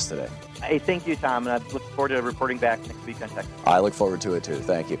being with us today. Hey, thank you, Tom, and I look forward to reporting back next week on Texas. I look forward to it, too.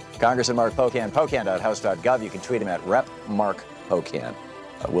 Thank you. Congressman Mark Pocan, pocan.house.gov. You can tweet him at Rep. Mark Pocan.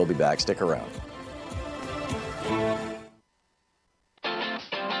 We'll be back. Stick around.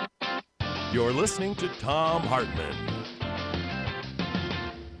 You're listening to Thom Hartmann.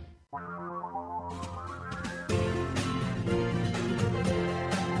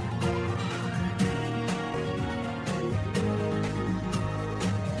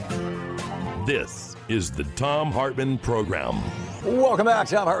 This is the Thom Hartmann Program. Welcome back.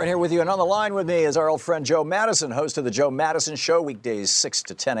 Thom Hartmann here with you. And on the line with me is our old friend Joe Madison, host of the Joe Madison Show, weekdays 6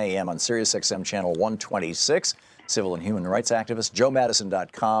 to 10 a.m. on SiriusXM Channel 126. Civil and human rights activist.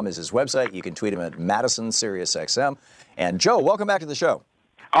 JoeMadison.com is his website. You can tweet him at Madison SiriusXM. And Joe, welcome back to the show.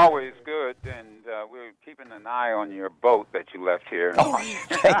 Always good, and we're keeping an eye on your boat that you left here. Oh,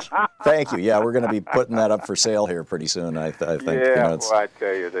 thank you. Yeah, we're going to be putting that up for sale here pretty soon, I think. Yeah, well, I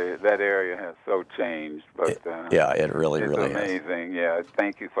tell you, that area has so changed. But yeah, it really has. It's amazing. Yeah,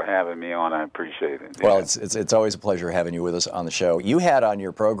 thank you for having me on. I appreciate it. Well, it's always a pleasure having you with us on the show. You had on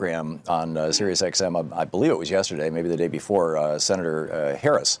your program on SiriusXM, I believe it was yesterday, maybe the day before, Senator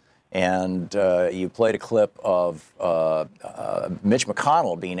Harris. And you played a clip of Mitch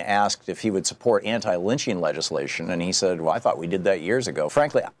McConnell being asked if he would support anti-lynching legislation, and he said, well, I thought we did that years ago.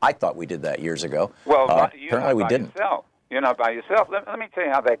 Frankly, I thought we did that years ago. Well, apparently we didn't. You're not by yourself. Let me tell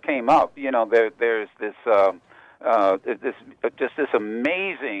you how that came up. There's this this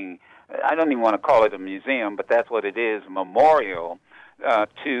amazing, I don't even want to call it a museum, but that's what it is, memorial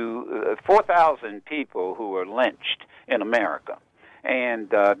to 4,000 people who were lynched in America. And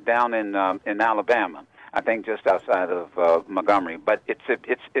down in Alabama, I think just outside of Montgomery. But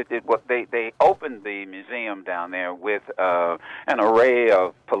they opened the museum down there with an array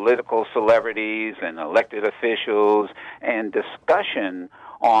of political celebrities and elected officials and discussion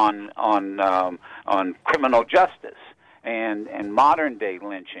on criminal justice and modern day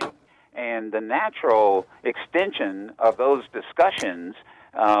lynching. And the natural extension of those discussions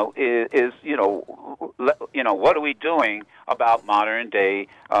is what are we doing about modern day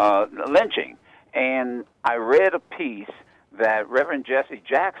lynching? And I read a piece that Reverend Jesse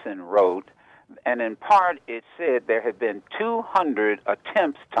Jackson wrote, and in part it said there had been 200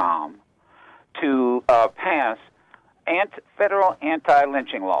 attempts, Tom, to pass federal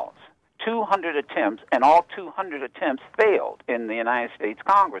anti-lynching laws. 200 attempts, and all 200 attempts failed in the United States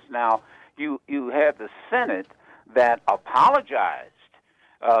Congress. Now, you had the Senate that apologized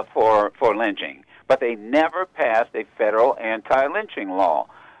for lynching, but they never passed a federal anti-lynching law.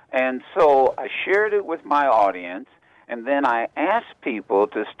 And so I shared it with my audience, and then I asked people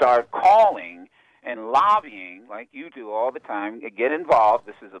to start calling and lobbying, like you do all the time, get involved.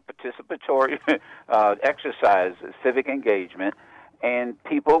 This is a participatory exercise, civic engagement, and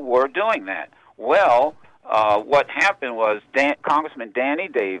people were doing that. Well, what happened was Congressman Danny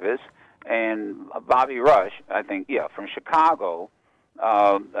Davis and Bobby Rush, I think, from Chicago,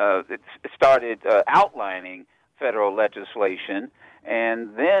 it started outlining federal legislation,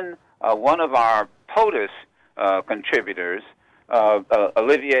 and then one of our POTUS contributors,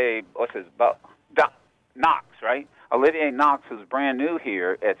 Olivier, Knox, right? Olivier Knox, who's brand new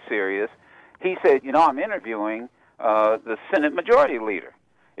here at Sirius, he said, I'm interviewing the Senate Majority Leader.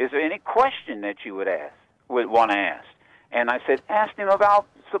 Is there any question that you would want to ask? And I said, ask him about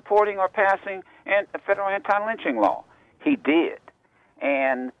supporting or passing a federal anti-lynching law. He did.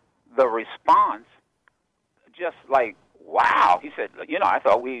 And the response, just like, wow. He said, I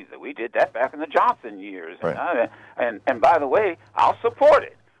thought we did that back in the Johnson years. Right. And by the way, I'll support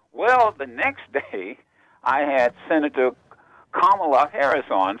it. Well, the next day, I had Senator Kamala Harris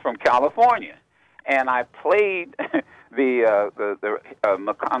on from California, and I played the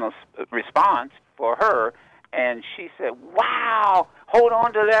McConnell's response for her, and she said, "Wow, hold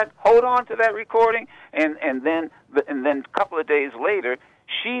on to that recording," and then a couple of days later,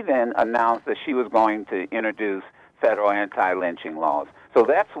 she then announced that she was going to introduce federal anti-lynching laws. So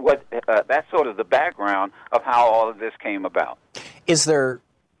that's sort of the background of how all of this came about. Is there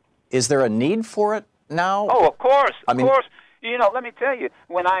a need for it now? Oh, of course, of course. You know, let me tell you,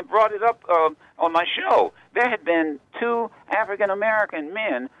 when I brought it up on my show, there had been 2 African-American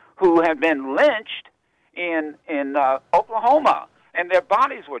men who had been lynched in Oklahoma, and their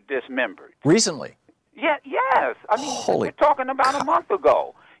bodies were dismembered. Recently? Yeah, yes. I mean, we're talking about a month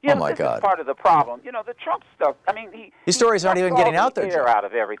ago. You know, my this God. is part of the problem. You know, the Trump stuff, I mean, these stories aren't even getting out there, Joe. Out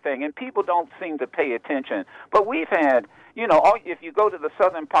of everything, and people don't seem to pay attention. But we've had, you know, if you go to the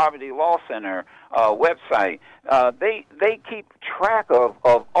Southern Poverty Law Center website, they keep track of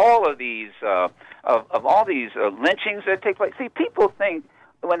all of these lynchings that take place. See, people think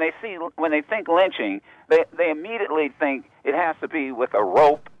when they think lynching, they immediately think it has to be with a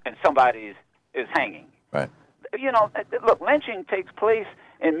rope and somebody is hanging. Right. You know, look, lynching takes place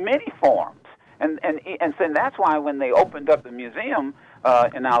in many forms, and so that's why when they opened up the museum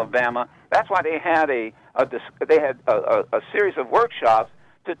in Alabama, that's why they had a series of workshops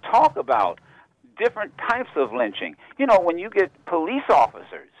to talk about different types of lynching. You know, when you get police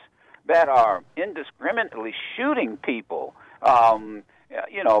officers that are indiscriminately shooting people,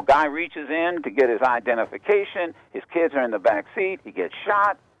 you know, a guy reaches in to get his identification, his kids are in the back seat, he gets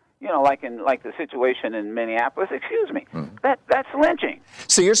shot. You know, like the situation in Minneapolis. Excuse me, that's lynching.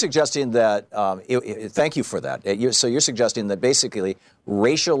 So you're suggesting that? Thank you for that. So you're suggesting that basically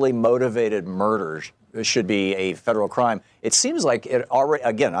racially motivated murder should be a federal crime. It seems like it already.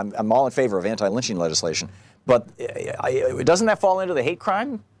 Again, I'm all in favor of anti-lynching legislation, but doesn't that fall into the hate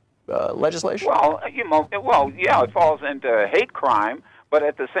crime legislation? Well, you know, yeah, it falls into hate crime, but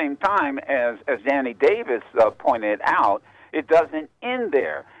at the same time, as Danny Davis pointed out, it doesn't end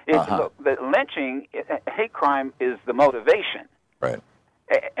there. Look, the lynching, hate crime is the motivation. Right.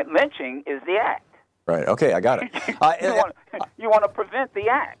 Lynching is the act. Right. Okay, I got it. You want to prevent the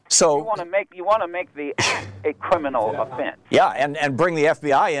act. So you want to make the act a criminal offense. Yeah, and bring the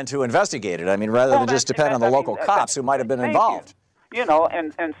FBI in to investigate it. I mean, rather than just depend on the local cops who might have been involved. You know,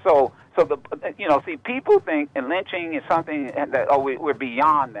 and so the see, people think lynching is something that we're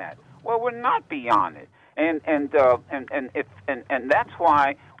beyond that. Well, we're not beyond it. And that's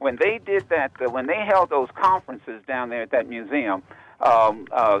why when they did that, when they held those conferences down there at that museum,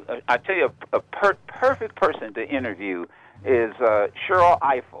 I tell you, a perfect person to interview is Cheryl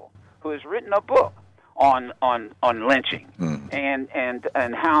Eiffel, who has written a book on lynching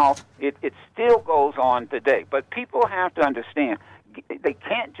and how it still goes on today. But people have to understand they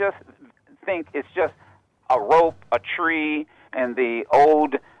can't just think it's just a rope, a tree, and the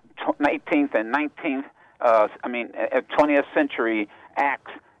old 18th and 19th. 20th century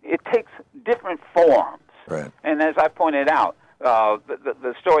acts. It takes different forms. Right. And as I pointed out,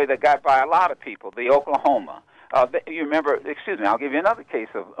 the story that got by a lot of people, the Oklahoma. You remember? Excuse me. I'll give you another case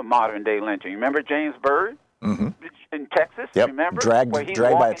of modern day lynching. You remember James Byrd in Texas? Yep. Remember? Dragged Where he's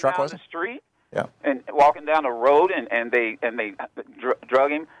by a truck, down was the it? street. Yeah. And walking down the road, and they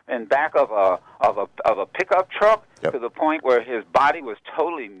drug him in back of a pickup truck to the point where his body was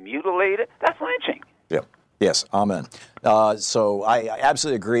totally mutilated. That's lynching. Yep. Yes, amen. So I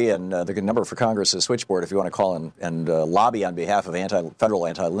absolutely agree, and the number for Congress is switchboard if you want to call and lobby on behalf of federal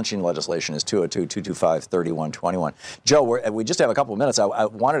anti-lynching legislation is 202-225-3121. Joe, we just have a couple of minutes. I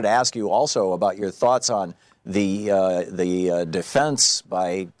wanted to ask you also about your thoughts on the defense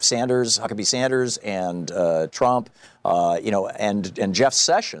by Sanders, Huckabee Sanders, and Trump, and Jeff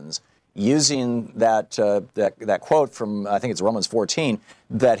Sessions, using that quote from, I think it's Romans 14,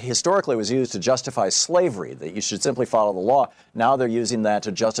 that historically was used to justify slavery, that you should simply follow the law. Now they're using that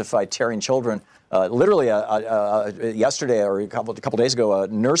to justify tearing children. Literally, yesterday or a couple days ago, a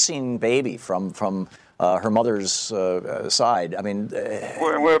nursing baby from her mother's side. I mean,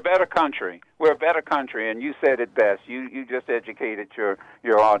 we're a better country. We're a better country, and you said it best. You just educated your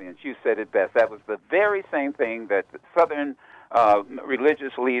audience. You said it best. That was the very same thing that the Southern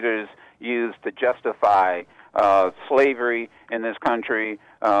religious leaders used to justify slavery in this country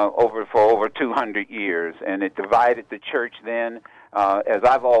for over 200 years, and it divided the church then. As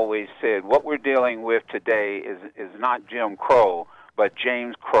I've always said, what we're dealing with today is not Jim Crow, but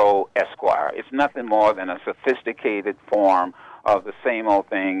James Crow Esquire. It's nothing more than a sophisticated form of the same old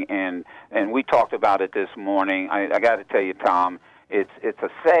thing, and we talked about it this morning. I got to tell you, Tom, it's a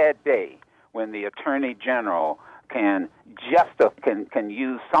sad day when the Attorney General can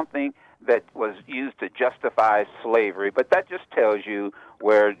use something that was used to justify slavery, but that just tells you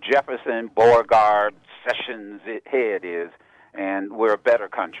where Jefferson, Beauregard, Sessions' head is. And we're a better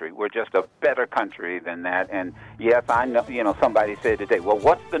country. We're just a better country than that. And yes, I know, somebody said today, well,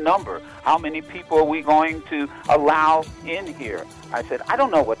 what's the number? How many people are we going to allow in here? I said, I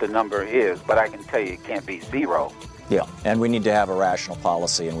don't know what the number is, but I can tell you it can't be zero. Yeah, and we need to have a rational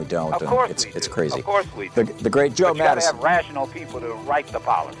policy, and we don't. Of course we do. It's crazy. Of course we do. The great Joe Madison. You got to have rational people to write the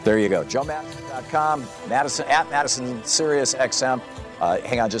policy. There you go. JoeMadison.com, Madison, at Madison, Sirius XM.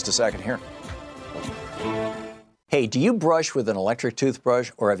 Hang on just a second here. Hey, do you brush with an electric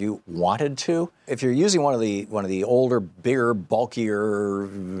toothbrush, or have you wanted to? If you're using one of the older, bigger, bulkier,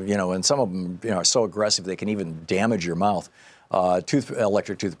 and some of them are so aggressive they can even damage your mouth,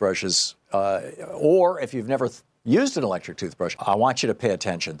 electric toothbrushes, or if you've never used an electric toothbrush, I want you to pay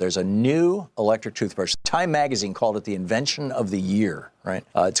attention. There's a new electric toothbrush. Time magazine called it the invention of the year, right?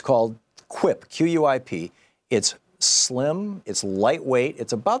 It's called Quip, Q-U-I-P. It's slim, it's lightweight,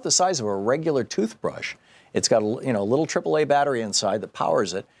 it's about the size of a regular toothbrush. It's got a little AAA battery inside that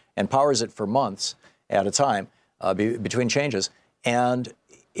powers it, and powers it for months at a time between changes. And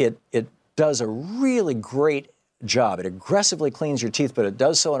it does a really great job. It aggressively cleans your teeth, but it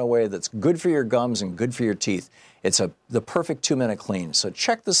does so in a way that's good for your gums and good for your teeth. It's the perfect 2-minute clean. So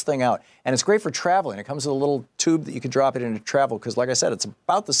check this thing out. And it's great for traveling. It comes with a little tube that you can drop it into travel because, like I said, it's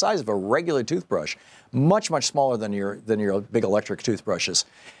about the size of a regular toothbrush, much, much smaller than your big electric toothbrushes.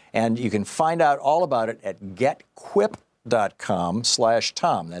 And you can find out all about it at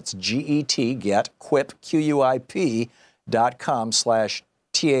getquip.com/Tom. That's G-E-T, getquip,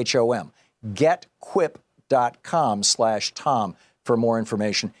 Quip.com/THOM. Getquip.com/Tom for more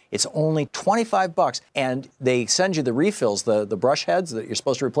information. It's only $25, and they send you the refills, the brush heads that you're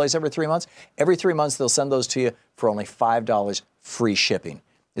supposed to replace every 3 months. Every 3 months, they'll send those to you for only $5 free shipping.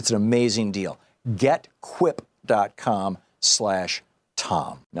 It's an amazing deal. Getquip.com/Tom.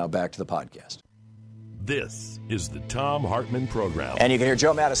 Now back to the podcast. This is the Thom Hartmann Program. And you can hear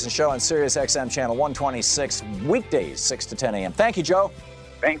Joe Madison's show on Sirius XM channel 126, weekdays, 6 to 10 a.m. Thank you, Joe.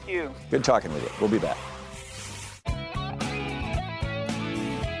 Thank you. Good talking with you. We'll be back.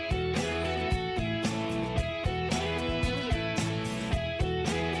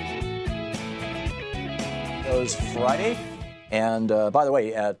 Goes Friday. And by the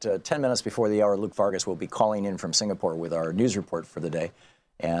way, at 10 minutes before the hour, Luke Vargas will be calling in from Singapore with our news report for the day.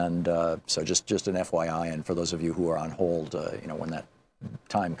 And so just an FYI, and for those of you who are on hold, when that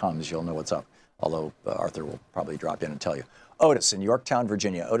time comes, you'll know what's up. Although Arthur will probably drop in and tell you. Otis in Yorktown,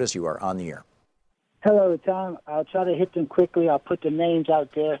 Virginia. Otis, you are on the air. Hello, Tom. I'll try to hit them quickly. I'll put the names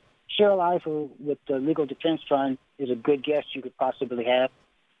out there. Cheryl Eiffel with the Legal Defense Fund is a good guest you could possibly have.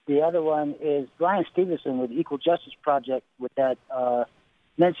 The other one is Brian Stevenson with Equal Justice Project with that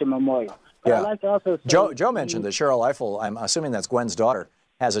Lynching Memorial. But I'd like to also say Joe mentioned that Cheryl Eiffel, I'm assuming that's Gwen's daughter,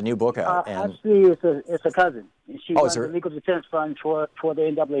 has a new book out. Actually, it's a cousin. She runs the Legal Defense Fund for the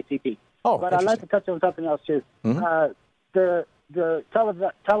NAACP. But I'd like to touch on something else, too. Mm-hmm. The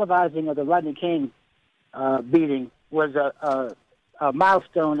televising of the Rodney King beating was a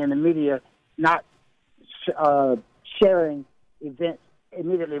milestone in the media not sharing events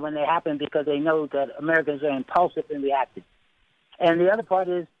immediately when they happen because they know that Americans are impulsive and reactive. And the other part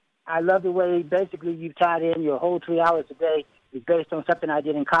is I love the way basically you've tied in your whole 3 hours a day is based on something I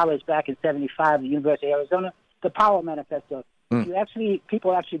did in college back in '75 at the University of Arizona, the Power Manifesto.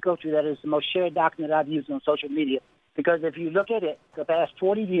 People actually go through that. It's the most shared document I've used on social media because if you look at it, the past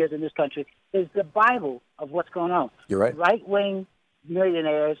 40 years in this country is the Bible of what's going on. You're right. Right-wing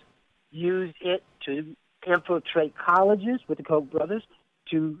millionaires use it to infiltrate colleges with the Koch brothers,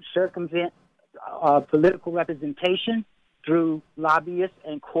 to circumvent political representation through lobbyists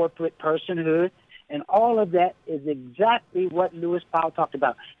and corporate personhood. And all of that is exactly what Lewis Powell talked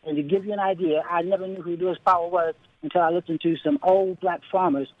about. And to give you an idea, I never knew who Lewis Powell was until I listened to some old black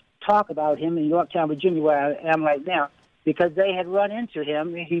farmers talk about him in Yorktown, Virginia, where I am right now, because they had run into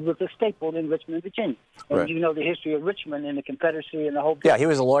him. He was a staple in Richmond, Virginia. And right. You know the history of Richmond and the Confederacy and the whole thing. Yeah, he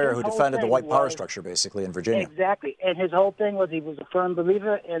was a lawyer who defended the white power structure, basically, in Virginia. Exactly. And his whole thing was he was a firm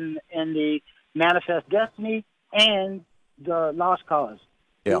believer in the Manifest Destiny and the Lost Cause.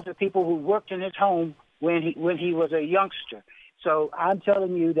 Yeah. These are people who worked in his home when he was a youngster. So I'm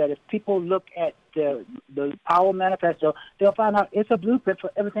telling you that if people look at the Power Manifesto, they'll find out it's a blueprint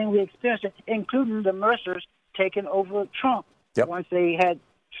for everything we experienced, including the Mercers taking over Trump once they had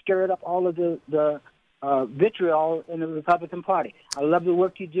stirred up all of the vitriol in the Republican Party. I love the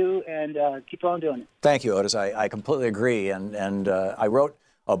work you do, and keep on doing it. Thank you, Otis. I completely agree. And I wrote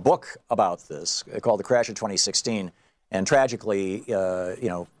a book about this called The Crash of 2016. And tragically,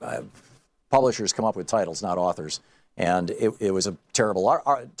 publishers come up with titles, not authors. And it was a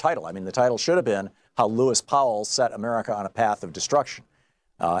terrible title. I mean, the title should have been How Lewis Powell Set America on a Path of Destruction.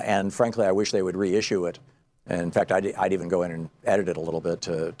 And frankly, I wish they would reissue it. And in fact, I'd even go in and edit it a little bit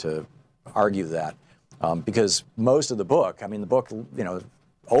to argue that. Because most of the book, the book,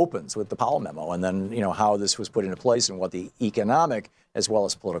 opens with the Powell memo and then, how this was put into place and what the economic as well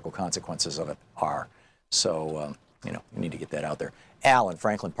as political consequences of it are. So, you need to get that out there. Al in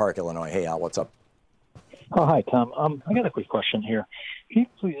Franklin Park, Illinois. Hey, Al, what's up? Oh, hi, Tom. I got a quick question here. Can you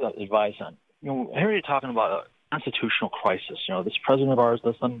please advise on, I hear you talking about a constitutional crisis. This president of ours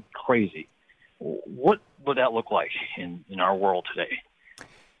does something crazy. What would that look like in our world today?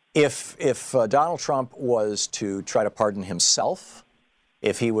 If Donald Trump was to try to pardon himself,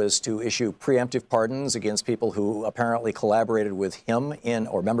 if he was to issue preemptive pardons against people who apparently collaborated with him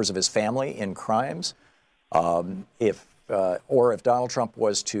or members of his family in crimes, if Donald Trump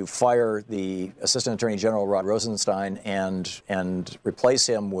was to fire the Assistant Attorney General Rod Rosenstein and replace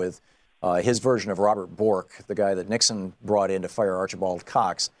him with his version of Robert Bork, the guy that Nixon brought in to fire Archibald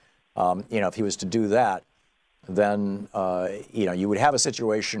Cox, if he was to do that, then you would have a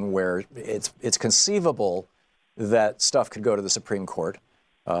situation where it's conceivable that stuff could go to the Supreme Court,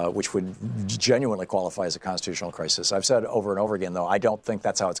 which would genuinely qualify as a constitutional crisis. I've said over and over again, though, I don't think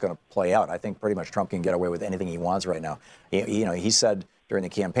that's how it's going to play out. I think pretty much Trump can get away with anything he wants right now. He said during the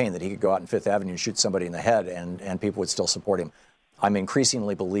campaign that he could go out on Fifth Avenue and shoot somebody in the head and people would still support him. I'm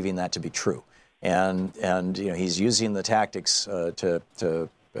increasingly believing that to be true. And he's using the tactics to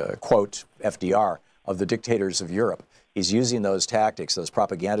quote FDR, of the dictators of Europe. He's using those tactics, those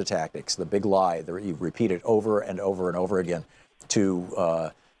propaganda tactics, the big lie that you repeat it over and over and over again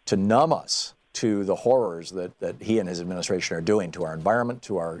to numb us to the horrors that he and his administration are doing to our environment,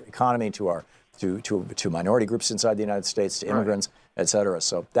 to our economy, to minority groups inside the United States, to immigrants, et cetera.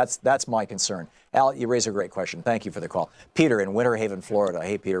 So that's my concern. Al, you raise a great question. Thank you for the call. Peter in Winter Haven, Florida.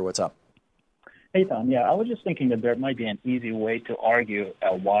 Hey, Peter, what's up? Hey, Tom. Yeah, I was just thinking that there might be an easy way to argue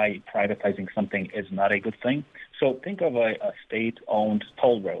why privatizing something is not a good thing. So think of a state-owned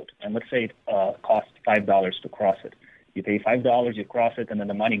toll road, and let's say it costs $5 to cross it. You pay $5, you cross it, and then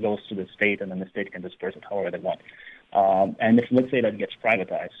the money goes to the state, and then the state can disperse it however they want. And if, let's say, that gets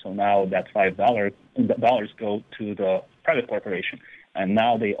privatized, so now that $5 go to the private corporation, and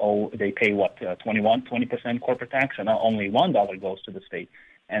now they pay 20% corporate tax, and now only $1 goes to the state.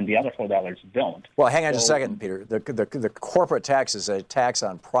 And the other $4 don't. Well, hang on just a second, Peter. The corporate tax is a tax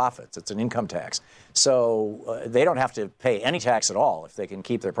on profits. It's an income tax. So they don't have to pay any tax at all if they can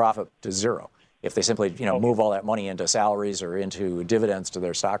keep their profit to zero, if they simply move all that money into salaries or into dividends to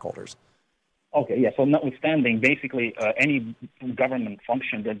their stockholders. Okay, yeah. So notwithstanding, basically any government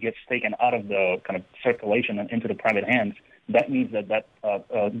function that gets taken out of the kind of circulation and into the private hands, that means that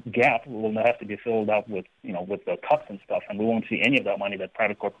gap will have to be filled up with the cuts and stuff, and we won't see any of that money that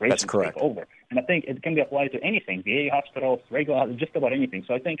private corporations take over. And I think it can be applied to anything, VA hospitals, regular, just about anything.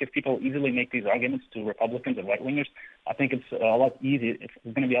 So I think if people easily make these arguments to Republicans and right-wingers, I think it's a lot easier. It's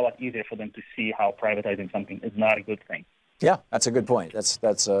going to be a lot easier for them to see how privatizing something is not a good thing. Yeah, that's a good point.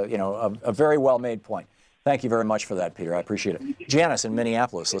 That's a very well-made point. Thank you very much for that, Peter. I appreciate it. Janice in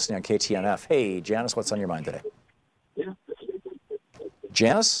Minneapolis, listening on KTNF. Hey, Janice, what's on your mind today?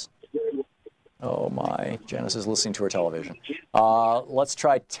 Janice? Oh, my. Janice is listening to her television. Let's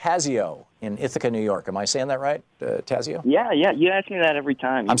try Tazio in Ithaca, New York. Am I saying that right, Tazio? Yeah. You ask me that every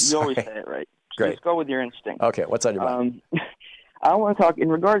time. I'm you always sorry. say it right. Great. Just go with your instinct. Okay, what's on your mind? I want to talk, in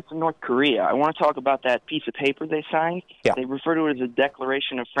regards to North Korea, I want to talk about that piece of paper they signed. Yeah. They refer to it as a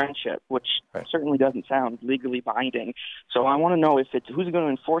declaration of friendship, which certainly doesn't sound legally binding. So I want to know who's going to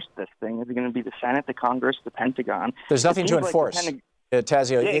enforce this thing? Is it going to be the Senate, the Congress, the Pentagon? There's nothing to enforce.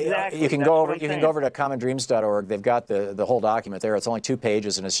 Tazio, Yeah, exactly. you can go over to commondreams.org. They've got the whole document there. It's only 2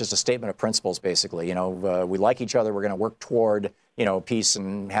 pages, and it's just a statement of principles, basically. We like each other. We're going to work toward peace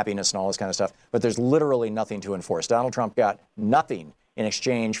and happiness and all this kind of stuff. But there's literally nothing to enforce. Donald Trump got nothing in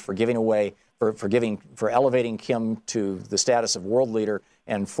exchange for giving away for elevating Kim to the status of world leader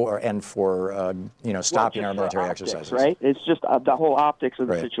and for stopping our military exercises. Right? It's just the whole optics of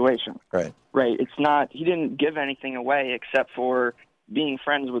the situation. Right. Right. It's not. He didn't give anything away except for being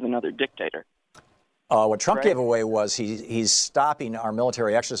friends with another dictator. What Trump gave away was he's stopping our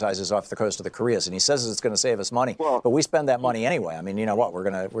military exercises off the coast of the Koreas, and he says it's going to save us money. But we spend that money anyway. I mean, you know what?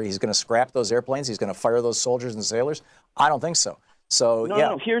 He's going to scrap those airplanes. He's going to fire those soldiers and sailors. I don't think so. So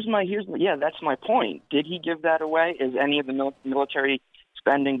no. Here's that's my point. Did he give that away? Is any of the military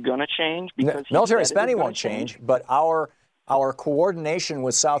spending going to change? Because military spending won't change, but our our coordination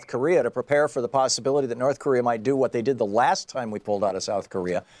with South Korea to prepare for the possibility that North Korea might do what they did the last time we pulled out of South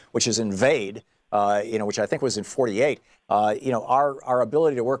Korea, which is invade, which I think was in '48. Our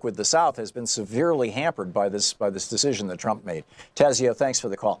ability to work with the South has been severely hampered by this decision that Trump made. Tazio, thanks for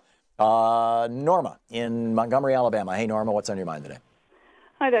the call. Norma in Montgomery, Alabama. Hey, Norma, what's on your mind today?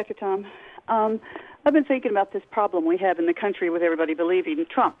 Hi, Dr. Thom. I've been thinking about this problem we have in the country with everybody believing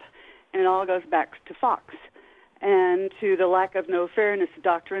Trump, and it all goes back to Fox and to the lack of no fairness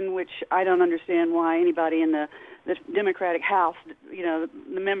doctrine, which I don't understand why anybody in the Democratic House, the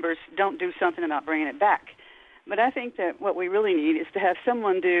members don't do something about bringing it back. But I think that what we really need is to have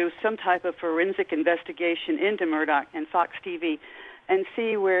someone do some type of forensic investigation into Murdoch and Fox TV and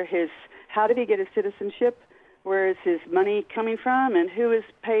see how did he get his citizenship, where is his money coming from, and who is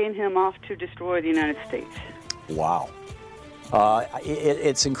paying him off to destroy the United States. Wow.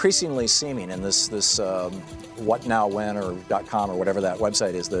 It's increasingly seeming in this whatnowwhen or .com or whatever that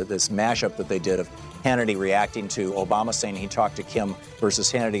website is, this mashup that they did of Hannity reacting to Obama saying he talked to Kim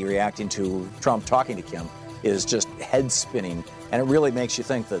versus Hannity reacting to Trump talking to Kim is just head spinning. And it really makes you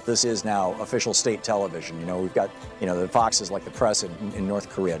think that this is now official state television. We've got, the Fox is like the press in North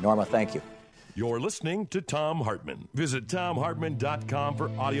Korea. Norma, thank you. You're listening to Thom Hartmann. Visit ThomHartmann.com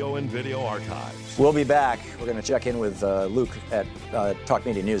for audio and video archives. We'll be back. We're going to check in with Luke at Talk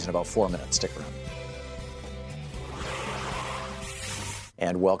Media News in about 4 minutes. Stick around.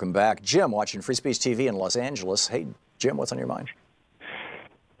 And welcome back. Jim, watching Free Speech TV in Los Angeles. Hey, Jim, what's on your mind?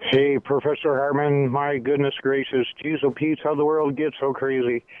 Hey, Professor Hartmann, my goodness gracious. Geez, oh, Pete, how the world gets so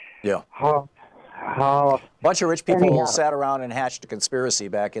crazy. Yeah. Bunch of rich people sat around and hatched a conspiracy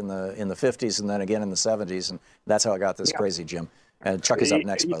back in the 50s and then again in the 70s, and that's how it got this crazy, Jim. And Chuck is up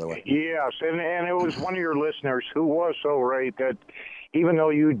next, by the way. Yes, and it was one of your listeners who was so right that even though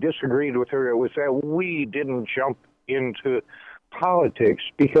you disagreed with her, it was that we didn't jump into politics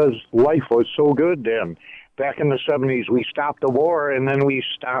because life was so good then. Back in the 70s, we stopped the war, and then we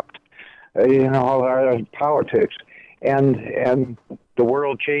stopped, our politics. And the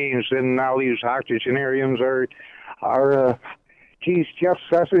world changed, and now these octogenarians are geez, Jeff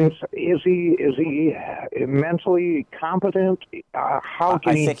Sessions, is he mentally competent? How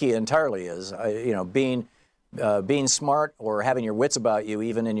can I think he entirely is. Being smart or having your wits about you,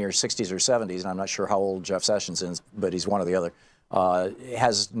 even in your 60s or 70s, and I'm not sure how old Jeff Sessions is, but he's one or the other,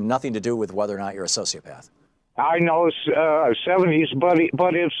 has nothing to do with whether or not you're a sociopath. I know 70s, but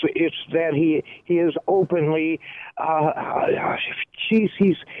it's that he is openly.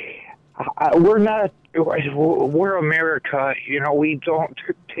 We're America. We don't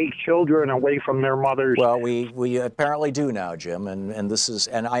take children away from their mothers. Well, we apparently do now, Jim,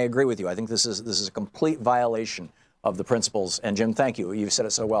 and I agree with you. I think this is a complete violation of the principles. And Jim, thank you. You've said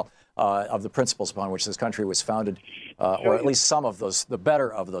it so well. Of the principles upon which this country was founded, or at least some of those, the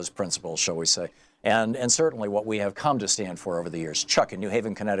better of those principles, shall we say, and certainly what we have come to stand for over the years. Chuck in New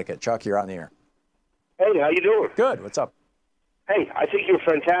Haven, Connecticut. Chuck, you're on the air. Hey, how you doing? Good. What's up? Hey, I think you're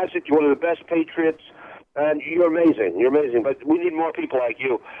fantastic. You're one of the best patriots, and you're amazing. You're amazing, but we need more people like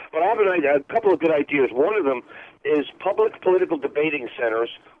you. But I have a couple of good ideas. One of them is public political debating centers.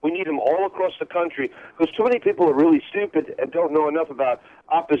 We need them all across the country because too many people are really stupid and don't know enough about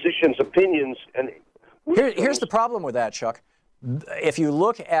opposition's opinions. And here's the problem with that, Chuck. If you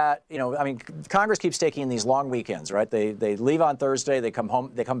look at, Congress keeps taking these long weekends, right? They leave on Thursday, they come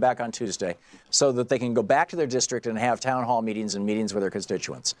home, they come back on Tuesday, so that they can go back to their district and have town hall meetings and meetings with their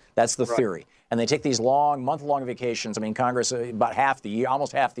constituents. That's the theory. And they take these month-long vacations. Congress, about half the year,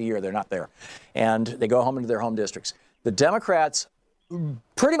 almost half the year, they're not there. And they go home into their home districts. The Democrats,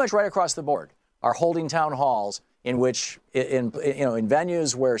 pretty much right across the board, are holding town halls in which, in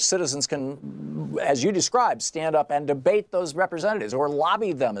venues where citizens can, as you described, stand up and debate those representatives or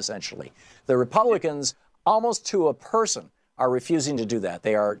lobby them, essentially. The Republicans, almost to a person, are refusing to do that.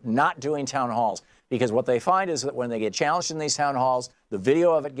 They are not doing town halls because what they find is that when they get challenged in these town halls, the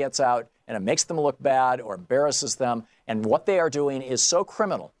video of it gets out and it makes them look bad or embarrasses them. And what they are doing is so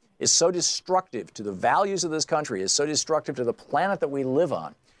criminal, is so destructive to the values of this country, is so destructive to the planet that we live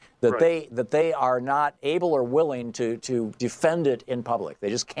on, that they are not able or willing to defend it in public. They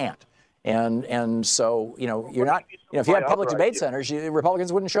just can't. And so, you're not, if you had public debate centers,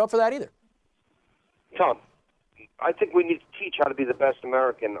 Republicans wouldn't show up for that either. Tom, I think we need to teach how to be the best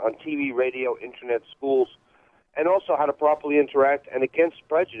American on TV, radio, internet, schools, and also how to properly interact and against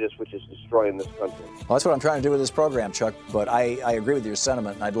prejudice, which is destroying this country. Well, that's what I'm trying to do with this program, Chuck, but I agree with your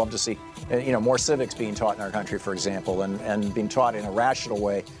sentiment, and I'd love to see more civics being taught in our country, for example, and being taught in a rational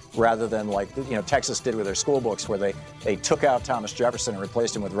way rather than like Texas did with their school books where they took out Thomas Jefferson and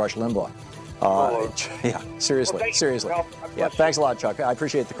replaced him with Rush Limbaugh. Yeah, seriously, Well, seriously. Yeah, thanks a lot, Chuck. I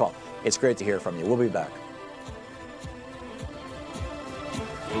appreciate the call. It's great to hear from you. We'll be back.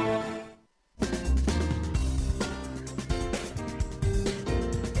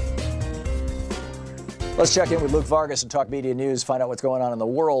 Let's check in with Luke Vargas and Talk Media News, find out what's going on in the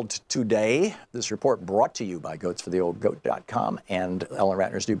world today. This report brought to you by goatsfortheoldgoat.com and Ellen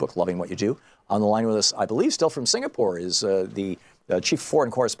Ratner's new book, Loving What You Do. On the line with us, I believe still from Singapore, is the chief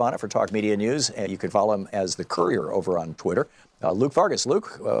foreign correspondent for Talk Media News. And you can follow him as The Courier over on Twitter. Luke Vargas.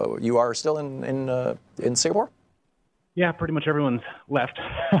 Luke, you are still in Singapore? Yeah, pretty much everyone's left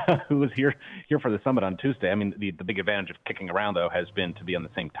who was here for the summit on Tuesday. I mean, the big advantage of kicking around, though, has been to be on the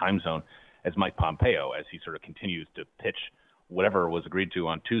same time zone as Mike Pompeo, as he sort of continues to pitch whatever was agreed to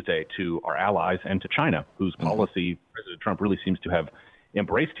on Tuesday to our allies and to China, whose policy President Trump really seems to have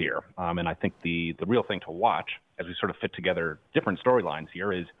embraced here. And I think the real thing to watch as we sort of fit together different storylines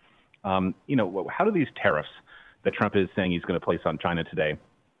here is, how do these tariffs that Trump is saying he's going to place on China today,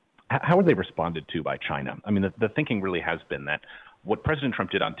 how are they responded to by China? I mean, the thinking really has been that what President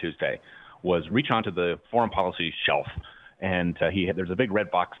Trump did on Tuesday was reach onto the foreign policy shelf, and there's a big red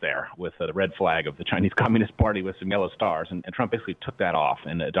box there with the red flag of the Chinese Communist Party with some yellow stars, and Trump basically took that off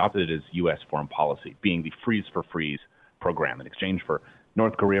and adopted it as U.S. foreign policy, being the freeze for freeze program in exchange for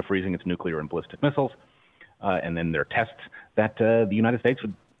North Korea freezing its nuclear and ballistic missiles, and then their tests that the United States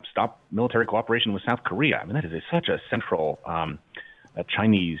would stop military cooperation with South Korea. I mean, that is such a central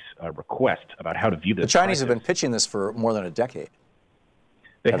Chinese request about how to view this. The Chinese have been pitching this for more than a decade.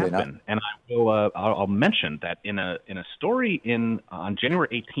 They have been, and I will. I'll mention that in a story on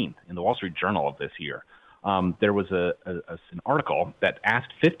January 18th in the Wall Street Journal of this year, there was an article that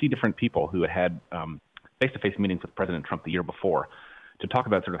asked 50 different people who had face-to-face meetings with President Trump the year before to talk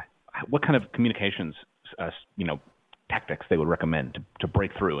about sort of what kind of communications, tactics they would recommend to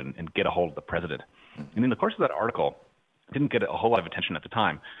break through and get a hold of the president. And in the course of that article, it didn't get a whole lot of attention at the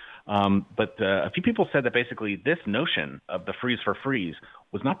time. But a few people said that basically this notion of the freeze for freeze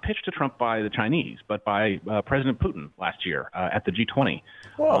was not pitched to Trump by the Chinese, but by President Putin last year at the G20.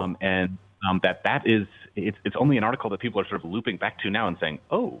 It's only an article that people are sort of looping back to now and saying,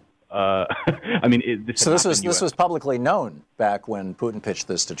 I mean, this was publicly known back when Putin pitched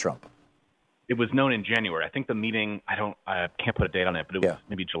this to Trump. It was known in January. I think the meeting, I can't put a date on it, but it was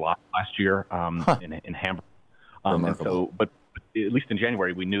maybe July last year in Hamburg. But at least in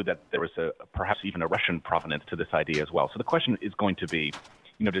January, we knew that there was perhaps even a Russian provenance to this idea as well. So the question is going to be,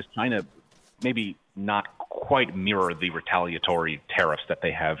 does China maybe not quite mirror the retaliatory tariffs that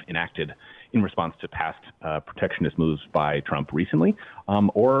they have enacted in response to past protectionist moves by Trump recently?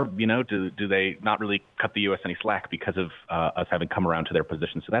 Or, do they not really cut the U.S. any slack because of us having come around to their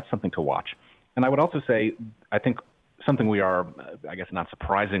position? So that's something to watch. And I would also say, I think something we are, I guess not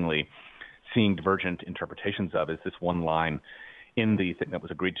surprisingly, seeing divergent interpretations of is this one line in the thing that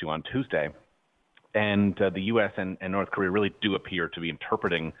was agreed to on Tuesday. And the U.S. and North Korea really do appear to be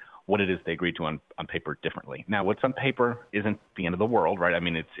interpreting what it is they agreed to on paper differently. Now, what's on paper isn't the end of the world, right? I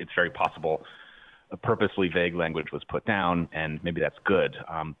mean, it's very possible a purposely vague language was put down, and maybe that's good.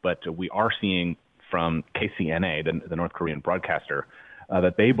 But we are seeing from KCNA, the North Korean broadcaster,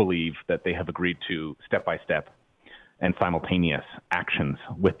 that they believe that they have agreed to step-by-step and simultaneous actions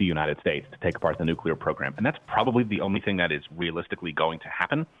with the United States to take apart the nuclear program. And that's probably the only thing that is realistically going to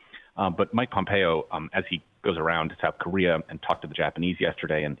happen. But Mike Pompeo, as he goes around to South Korea and talked to the Japanese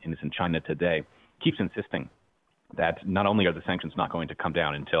yesterday and is in China today, keeps insisting that not only are the sanctions not going to come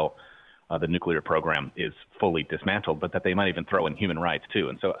down until the nuclear program is fully dismantled, but that they might even throw in human rights too.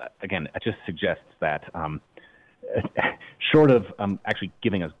 And so, again, it just suggests that short of actually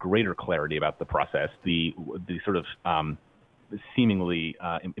giving us greater clarity about the process, the sort of seemingly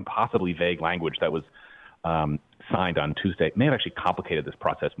impossibly vague language that was signed on Tuesday may have actually complicated this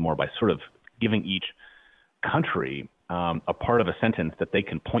process more by sort of giving each country a part of a sentence that they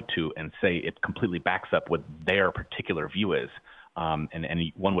can point to and say it completely backs up what their particular view is.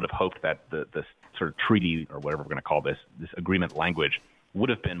 And one would have hoped that the sort of treaty, or whatever we're going to call this agreement language, would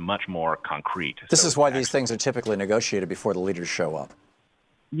have been much more concrete. This is why these things are typically negotiated before the leaders show up.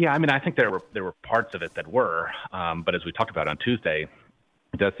 Yeah, I mean, I think there were parts of it that were, but as we talked about on Tuesday,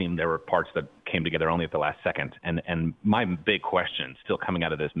 it does seem there were parts that came together only at the last second. And my big question still coming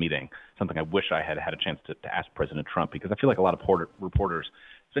out of this meeting, something I wish I had had a chance to ask President Trump, because I feel like a lot of reporters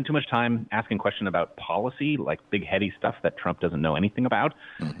spend too much time asking questions about policy, like big heady stuff that Trump doesn't know anything about.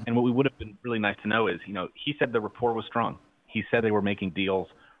 Mm-hmm. And what we would have been really nice to know is, he said the rapport was strong. He said they were making deals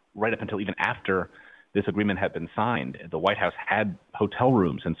right up until even after this agreement had been signed. The White House had hotel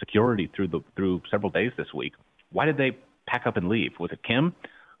rooms and security through several days this week. Why did they pack up and leave? Was it Kim,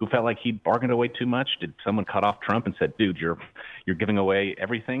 who felt like he bargained away too much? Did someone cut off Trump and said, dude, you're giving away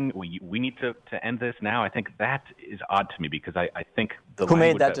everything? We need to end this now? I think that is odd to me because I think who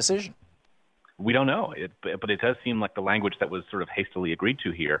made that decision? We don't know, but it does seem like the language that was sort of hastily agreed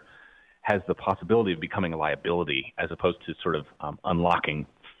to here has the possibility of becoming a liability as opposed to sort of unlocking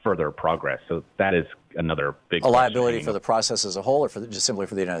further progress. So that is another big liability for the process as a whole, or just simply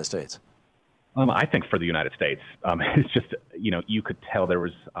for the United States? I think for the United States. It's just, you could tell there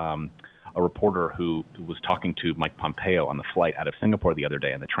was a reporter who was talking to Mike Pompeo on the flight out of Singapore the other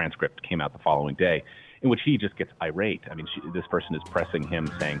day, and the transcript came out the following day, in which he just gets irate. I mean, this person is pressing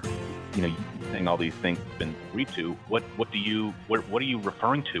him, saying, saying all these things have been agreed to. What are you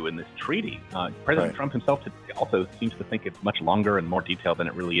referring to in this treaty? President Trump himself also seems to think it's much longer and more detailed than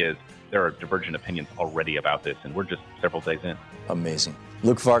it really is. There are divergent opinions already about this, and we're just several days in. Amazing.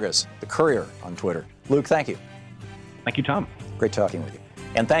 Luke Vargas, the Courier on Twitter. Luke, thank you. Thank you, Tom. Great talking with you.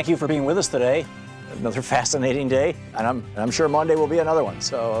 And thank you for being with us today. Another fascinating day, and I'm sure Monday will be another one.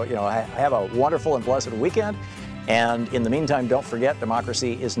 So, have a wonderful and blessed weekend. And in the meantime, don't forget,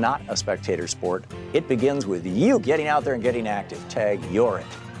 democracy is not a spectator sport. It begins with you getting out there and getting active. Tag You're It.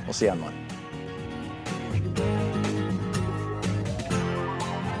 We'll see you on Monday.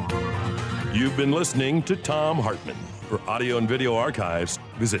 You've been listening to Thom Hartmann. For audio and video archives,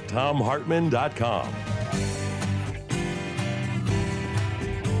 visit thomhartmann.com.